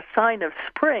me a sign of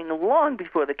spring long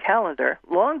before the calendar,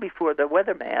 long before the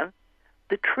weatherman.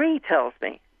 The tree tells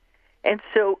me. And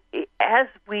so as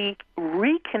we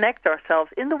reconnect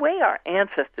ourselves in the way our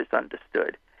ancestors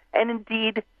understood, and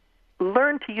indeed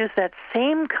learn to use that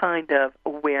same kind of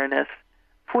awareness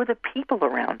for the people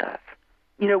around us.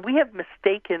 You know, we have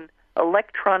mistaken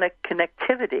electronic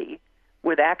connectivity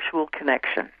with actual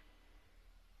connection.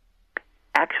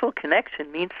 Actual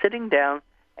connection means sitting down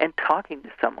and talking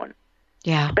to someone.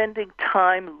 Yeah. Spending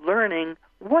time learning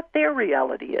what their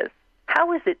reality is.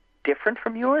 How is it different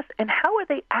from yours, and how are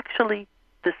they actually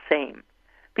the same?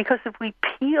 Because if we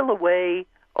peel away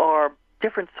our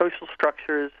different social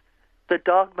structures, the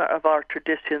dogma of our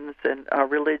traditions and our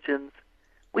religions,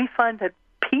 we find that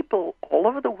people all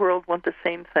over the world want the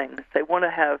same things. They want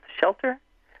to have shelter.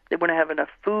 They want to have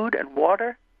enough food and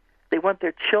water. They want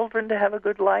their children to have a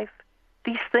good life.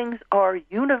 These things are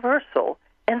universal,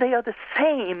 and they are the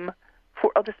same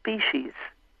for other species.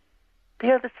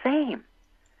 They are the same.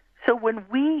 So when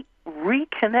we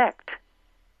reconnect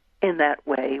in that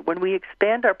way, when we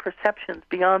expand our perceptions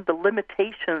beyond the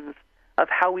limitations of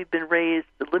how we've been raised,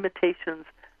 the limitations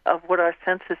of what our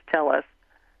senses tell us,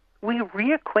 we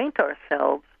reacquaint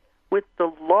ourselves with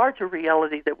the larger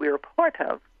reality that we're a part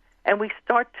of, and we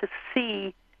start to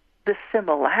see the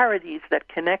similarities that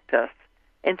connect us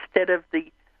instead of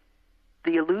the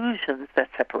illusions that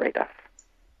separate us.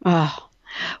 Oh,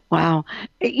 wow.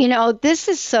 You know, this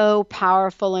is so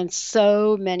powerful in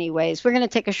so many ways. We're going to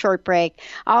take a short break.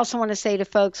 I also want to say to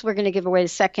folks, we're going to give away a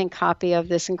second copy of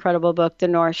this incredible book, The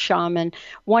Norse Shaman,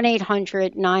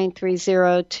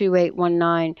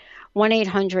 1-800-930-2819.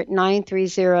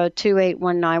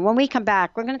 1-800-930-2819. When we come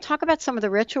back, we're going to talk about some of the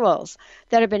rituals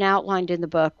that have been outlined in the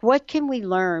book. What can we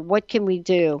learn? What can we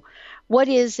do? What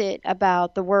is it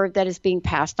about the word that is being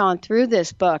passed on through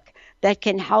this book that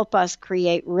can help us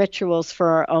create rituals for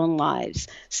our own lives?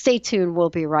 Stay tuned. We'll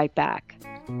be right back.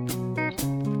 I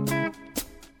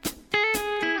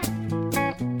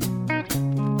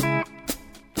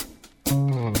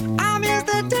miss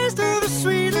the taste of the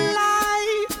sweet life.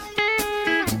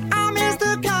 I miss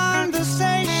the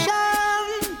conversation.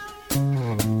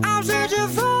 I'm searching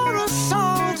for a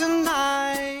song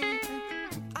tonight.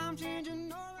 I'm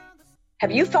changing all of the...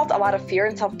 Have you felt a lot of fear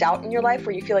and self-doubt in your life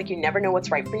where you feel like you never know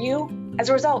what's right for you? As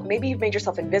a result, maybe you've made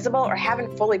yourself invisible or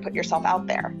haven't fully put yourself out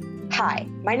there. Hi,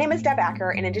 my name is Deb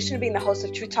Acker. In addition to being the host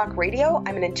of Truth Talk Radio,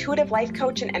 I'm an intuitive life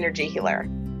coach and energy healer.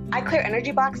 I clear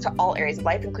energy blocks to all areas of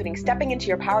life, including stepping into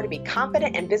your power to be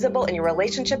confident and visible in your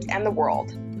relationships and the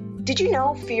world. Did you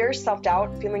know fear,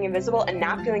 self-doubt, feeling invisible, and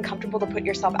not feeling comfortable to put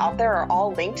yourself out there are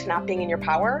all linked to not being in your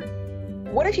power?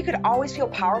 What if you could always feel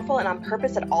powerful and on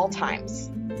purpose at all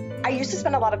times? I used to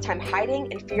spend a lot of time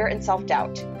hiding in fear and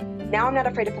self-doubt. Now I'm not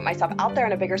afraid to put myself out there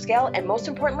on a bigger scale, and most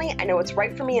importantly, I know what's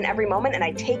right for me in every moment, and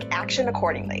I take action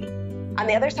accordingly. On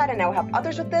the other side, I now help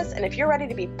others with this, and if you're ready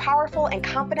to be powerful and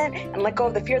confident and let go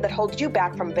of the fear that holds you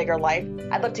back from a bigger life,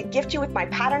 I'd love to gift you with my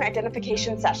pattern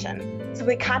identification session.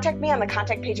 Simply contact me on the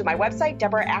contact page of my website,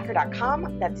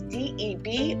 DeborahAcker.com. That's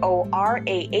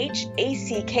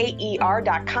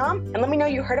DeborahAcker.com. And let me know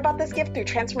you heard about this gift through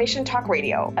Transformation Talk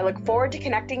Radio. I look forward to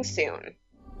connecting soon.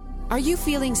 Are you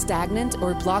feeling stagnant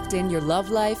or blocked in your love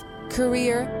life,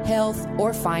 career, health,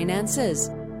 or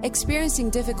finances?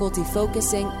 Experiencing difficulty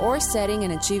focusing or setting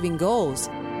and achieving goals?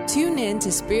 Tune in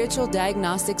to Spiritual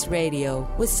Diagnostics Radio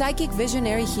with psychic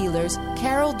visionary healers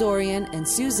Carol Dorian and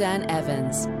Suzanne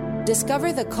Evans.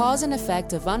 Discover the cause and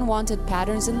effect of unwanted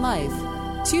patterns in life.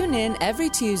 Tune in every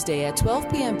Tuesday at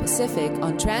 12 p.m. Pacific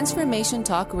on Transformation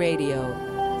Talk Radio.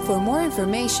 For more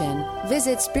information,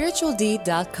 visit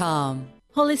spiritualdeed.com.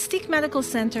 Holistic Medical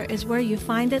Center is where you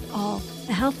find it all.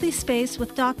 A healthy space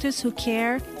with doctors who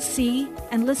care, see,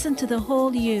 and listen to the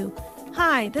whole you.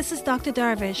 Hi, this is Dr.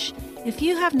 Darvish. If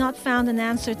you have not found an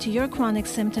answer to your chronic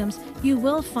symptoms, you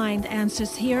will find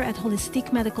answers here at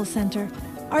Holistic Medical Center.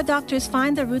 Our doctors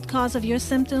find the root cause of your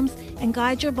symptoms and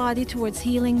guide your body towards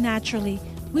healing naturally.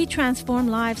 We transform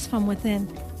lives from within.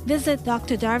 Visit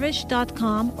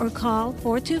drdarvish.com or call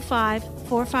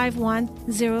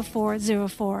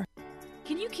 425-451-0404.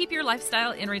 Can you keep your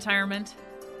lifestyle in retirement?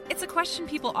 It's a question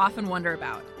people often wonder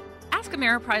about. Ask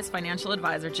Ameriprise financial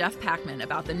advisor Jeff Packman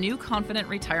about the new Confident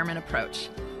Retirement Approach.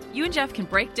 You and Jeff can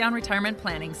break down retirement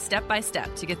planning step by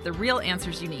step to get the real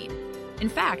answers you need. In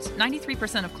fact,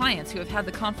 93% of clients who have had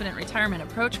the Confident Retirement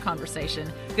Approach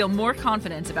conversation feel more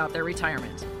confident about their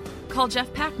retirement. Call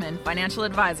Jeff Packman, Financial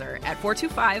Advisor, at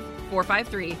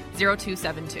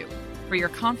 425-453-0272 for your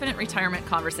confident retirement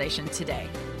conversation today.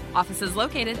 Office is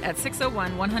located at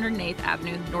 601 108th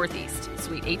Avenue Northeast,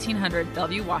 Suite 1800,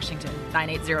 Bellevue, Washington,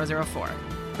 98004.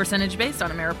 Percentage based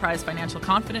on Ameriprise Financial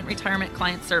Confident Retirement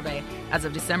Client Survey as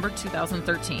of December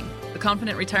 2013. The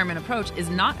Confident Retirement Approach is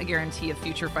not a guarantee of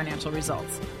future financial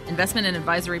results. Investment and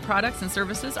advisory products and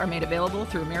services are made available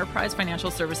through Ameriprise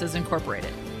Financial Services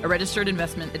Incorporated, a registered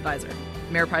investment advisor.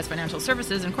 Ameriprise Financial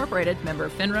Services Incorporated, member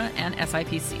of FINRA and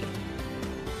SIPC.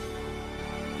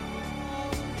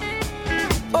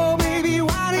 Oh, baby,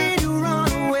 why did you run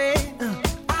away?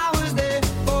 I was there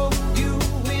for you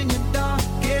in your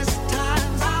darkest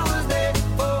times. I was there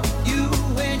for you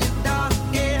in your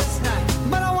darkest night.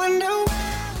 But I wonder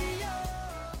where we are.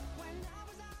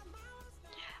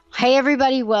 Hey,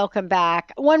 everybody, welcome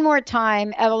back. One more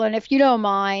time, Evelyn, if you don't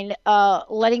mind,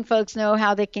 letting folks know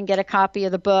how they can get a copy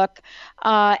of the book,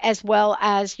 as well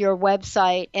as your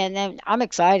website. And then I'm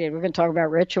excited. We're going to talk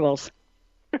about rituals.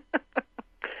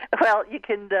 Well, you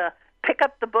can pick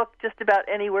up the book just about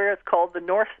anywhere. It's called The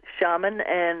Norse Shaman,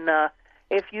 and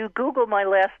if you Google my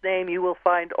last name, you will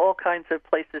find all kinds of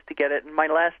places to get it. And my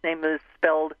last name is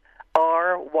spelled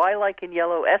R, Y like in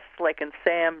yellow, S like in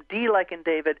Sam, D like in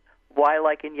David, Y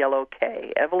like in yellow,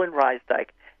 K, Evelyn Rysdyk.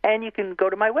 And you can go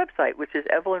to my website, which is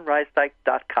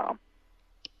evelynrysdyk.com.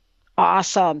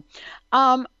 Awesome.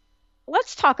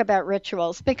 Let's talk about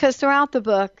rituals, because throughout the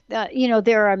book,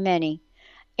 there are many.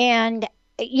 And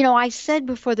I said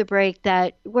before the break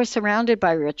that we're surrounded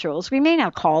by rituals. We may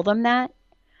not call them that,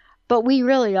 but we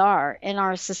really are in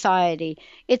our society.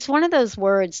 It's one of those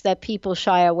words that people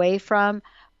shy away from,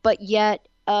 but yet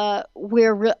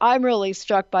I'm really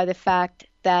struck by the fact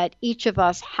that each of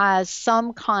us has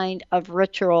some kind of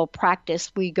ritual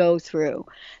practice we go through.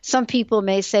 Some people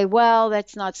may say, well,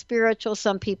 that's not spiritual.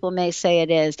 Some people may say it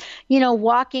is.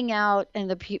 Walking out in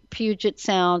the Puget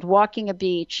Sound, walking a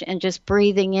beach and just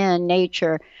breathing in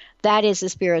nature, that is a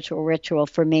spiritual ritual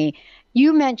for me.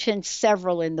 You mentioned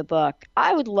several in the book.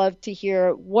 I would love to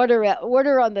hear what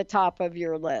are on the top of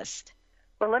your list.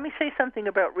 Well, let me say something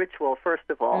about ritual, first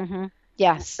of all. Mm-hmm.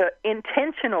 Yes.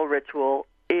 Intentional ritual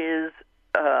is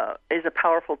a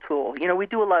powerful tool. We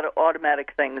do a lot of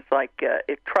automatic things, like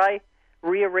try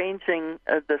rearranging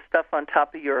the stuff on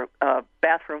top of your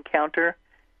bathroom counter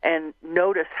and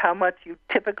notice how much you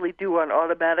typically do on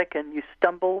automatic and you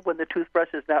stumble when the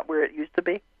toothbrush is not where it used to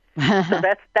be. So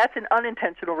that's an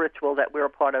unintentional ritual that we're a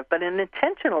part of. But an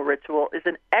intentional ritual is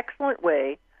an excellent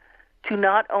way to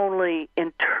not only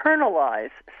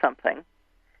internalize something,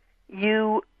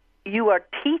 you are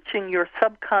teaching your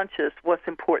subconscious what's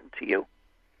important to you.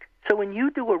 So when you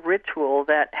do a ritual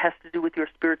that has to do with your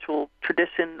spiritual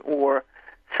tradition or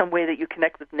some way that you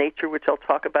connect with nature, which I'll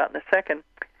talk about in a second,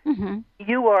 mm-hmm.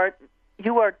 you are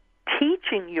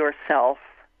teaching yourself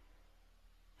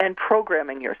and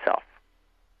programming yourself.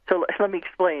 So let me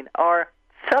explain. Our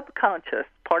subconscious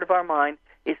part of our mind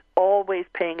is always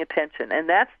paying attention, and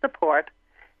that's the part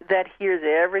that hears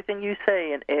everything you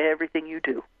say and everything you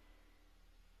do.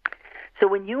 So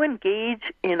when you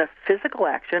engage in a physical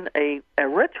action, a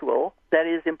ritual that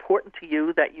is important to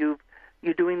you, that you're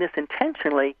doing this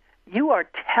intentionally, you are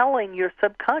telling your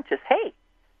subconscious, hey,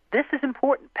 this is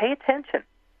important, pay attention.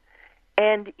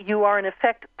 And you are, in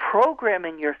effect,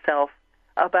 programming yourself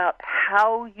about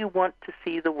how you want to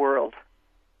see the world.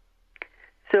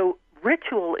 So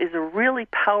ritual is a really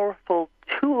powerful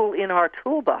tool in our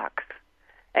toolbox,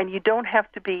 and you don't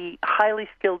have to be highly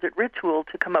skilled at ritual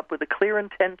to come up with a clear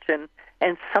intention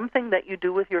and something that you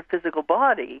do with your physical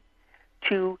body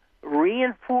to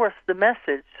reinforce the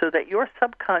message so that your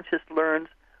subconscious learns,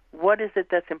 what is it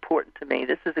that's important to me?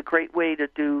 This is a great way to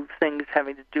do things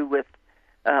having to do with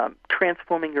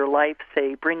transforming your life,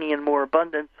 say bringing in more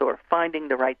abundance or finding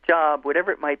the right job,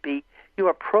 whatever it might be. You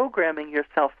are programming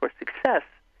yourself for success.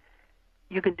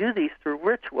 You can do these through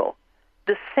ritual.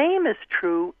 The same is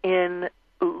true in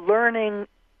learning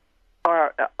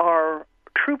our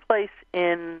true place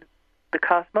in the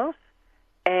cosmos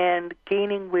and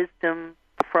gaining wisdom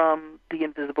from the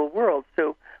invisible world.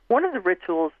 So one of the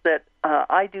rituals that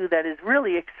I do that is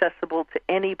really accessible to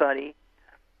anybody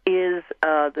is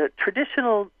the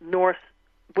traditional Norse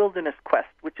wilderness quest,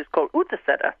 which is called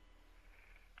Utaseta.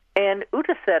 And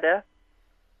Utaseta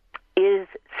is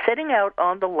setting out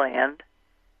on the land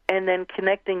and then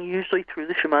connecting, usually through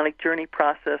the shamanic journey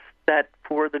process that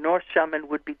for the Norse shaman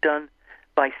would be done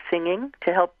by singing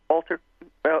to help alter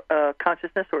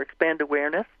consciousness or expand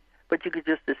awareness, but you could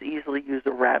just as easily use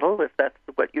a rattle if that's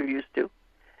what you're used to.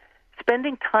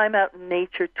 Spending time out in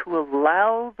nature to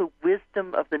allow the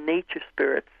wisdom of the nature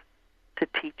spirits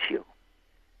to teach you.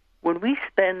 When we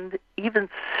spend even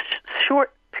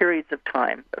short periods of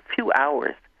time, a few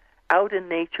hours, out in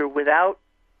nature without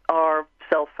our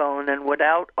cell phone and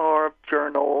without our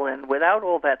journal and without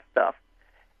all that stuff,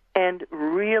 and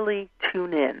really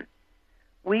tune in,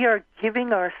 we are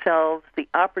giving ourselves the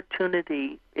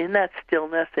opportunity in that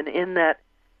stillness and in that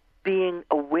being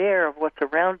aware of what's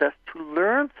around us to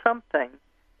learn something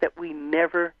that we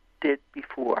never did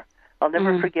before. I'll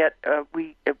never forget,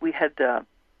 we had,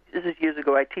 this is years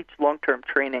ago, I teach long-term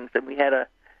trainings, and we had a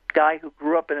guy who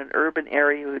grew up in an urban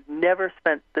area who had never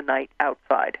spent the night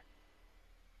outside.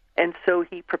 And so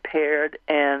he prepared,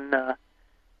 and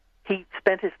he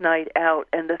spent his night out,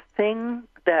 and the thing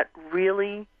that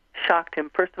really shocked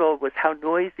him, first of all, was how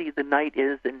noisy the night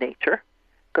is in nature,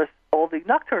 because all the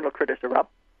nocturnal critters are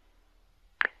up.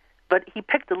 But he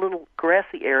picked a little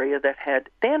grassy area that had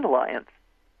dandelions,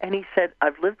 and he said,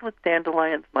 I've lived with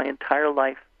dandelions my entire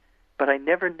life, but I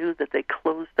never knew that they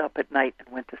closed up at night and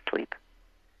went to sleep.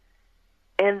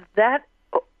 And that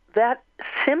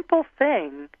simple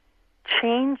thing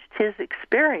changed his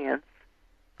experience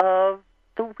of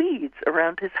the weeds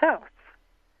around his house.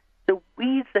 The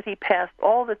weeds that he passed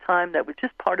all the time that were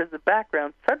just part of the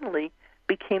background suddenly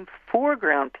became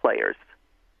foreground players.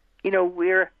 You know,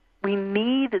 we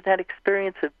need that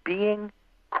experience of being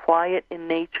quiet in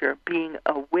nature, being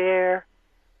aware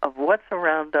of what's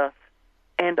around us,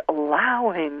 and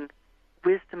allowing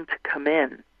wisdom to come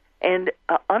in. And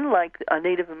unlike a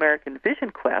Native American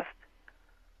vision quest,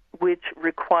 which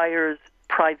requires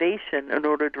privation in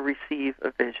order to receive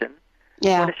a vision,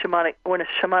 when a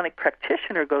shamanic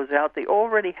practitioner goes out, they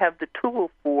already have the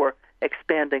tool for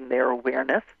expanding their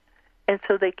awareness, and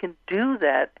so they can do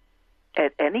that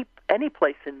at any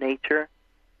place in nature,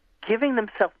 giving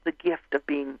themselves the gift of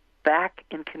being back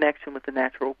in connection with the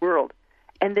natural world.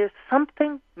 And there's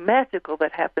something magical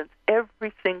that happens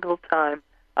every single time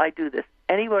I do this.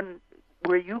 Anyone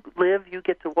where you live, you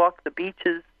get to walk the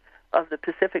beaches of the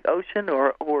Pacific Ocean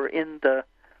or in the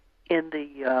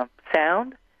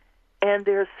Sound, and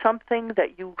there's something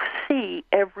that you see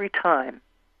every time.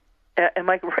 Am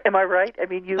I right? I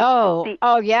mean,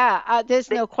 there's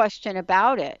no question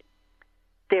about it.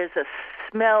 There's a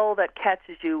smell that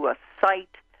catches you, a sight.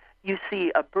 You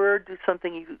see a bird do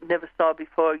something you never saw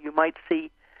before. You might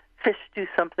see fish do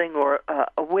something, or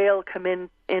a whale come into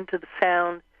the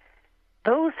Sound.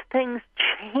 Those things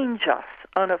change us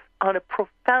on a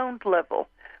profound level.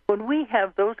 When we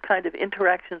have those kind of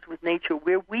interactions with nature,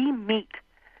 where we meet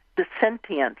the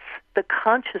sentience, the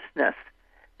consciousness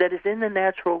that is in the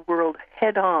natural world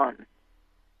head on,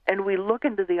 and we look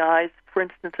into the eyes, for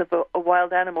instance, of a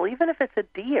wild animal, even if it's a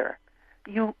deer,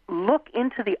 you look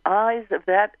into the eyes of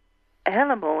that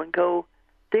animal and go,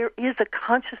 there is a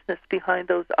consciousness behind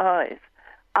those eyes.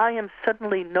 I am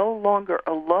suddenly no longer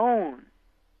alone.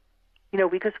 You know,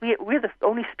 because we're the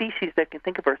only species that can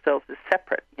think of ourselves as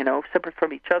separate, separate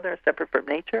from each other, separate from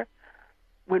nature.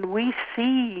 When we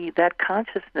see that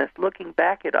consciousness looking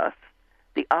back at us,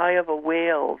 the eye of a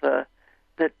whale, the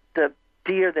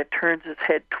deer that turns his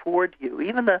head toward you,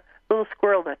 even the little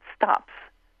squirrel that stops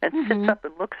and sits up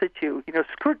and looks at you,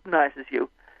 scrutinizes you,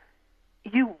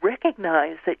 you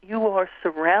recognize that you are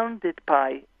surrounded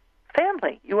by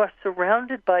family. You are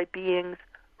surrounded by beings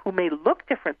who may look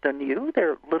different than you.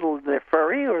 They're little, they're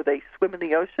furry, or they swim in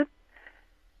the ocean,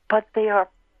 but they are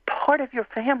part of your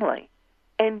family.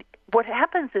 And what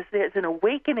happens is there's an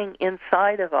awakening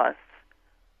inside of us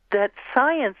that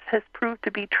science has proved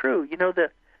to be true. You know,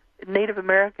 the Native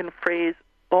American phrase,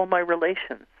 all my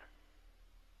relations.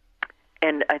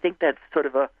 And I think that's sort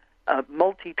of a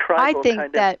multi-tribal kind of... I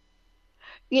think that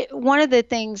one of the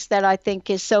things that I think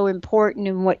is so important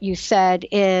in what you said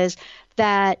is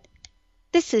that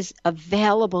this is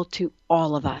available to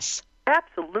all of us.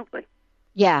 Absolutely.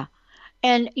 Yeah.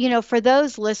 And, for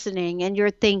those listening and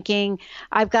you're thinking,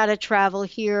 I've got to travel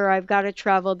here, I've got to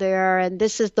travel there, and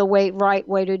this is the right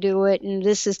way to do it. And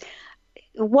this is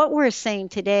what we're saying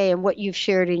today, and what you've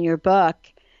shared in your book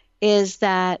is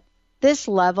that this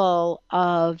level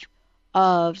of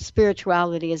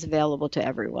spirituality is available to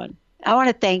everyone. I want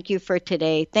to thank you for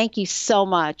today. Thank you so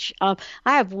much. I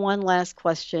have one last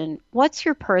question. What's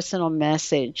your personal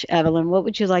message, Evelyn? What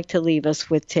would you like to leave us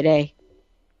with today?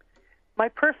 My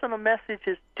personal message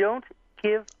is don't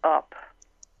give up.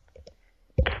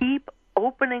 Keep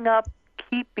opening up,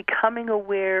 keep becoming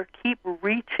aware, keep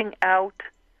reaching out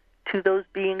to those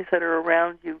beings that are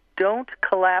around you. Don't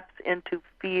collapse into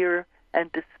fear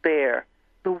and despair.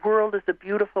 The world is a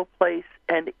beautiful place,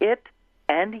 and it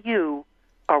and you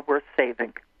are worth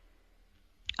saving.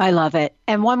 I love it.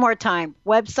 And one more time,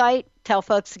 website, tell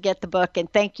folks to get the book,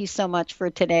 and thank you so much for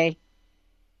today.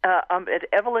 I'm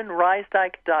at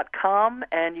EvelynRysdyk.com,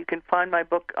 and you can find my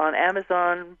book on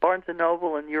Amazon, Barnes &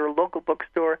 Noble, and your local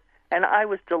bookstore. And I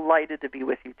was delighted to be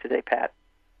with you today, Pat.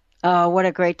 Oh, what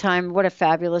a great time. What a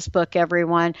fabulous book,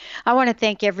 everyone. I want to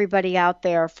thank everybody out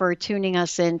there for tuning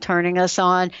us in, turning us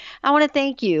on. I want to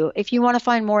thank you. If you want to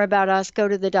find more about us, go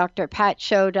to the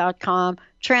drpatshow.com,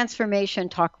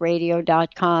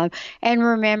 transformationtalkradio.com. And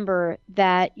remember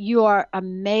that you are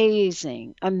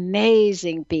amazing,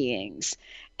 amazing beings.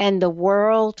 And the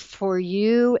world for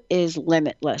you is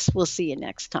limitless. We'll see you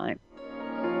next time.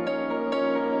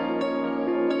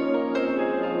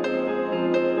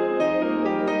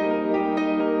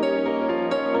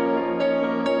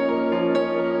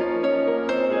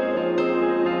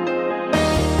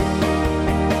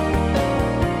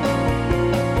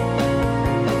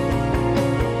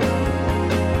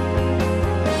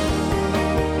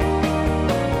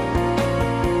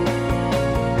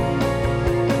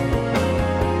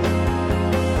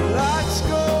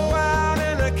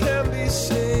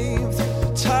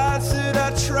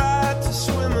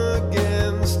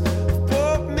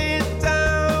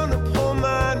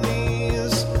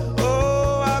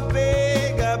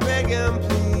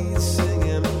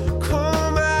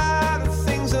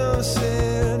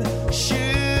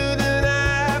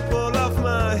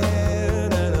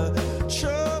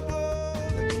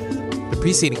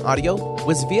 Preceding audio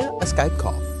was via a Skype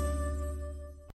call.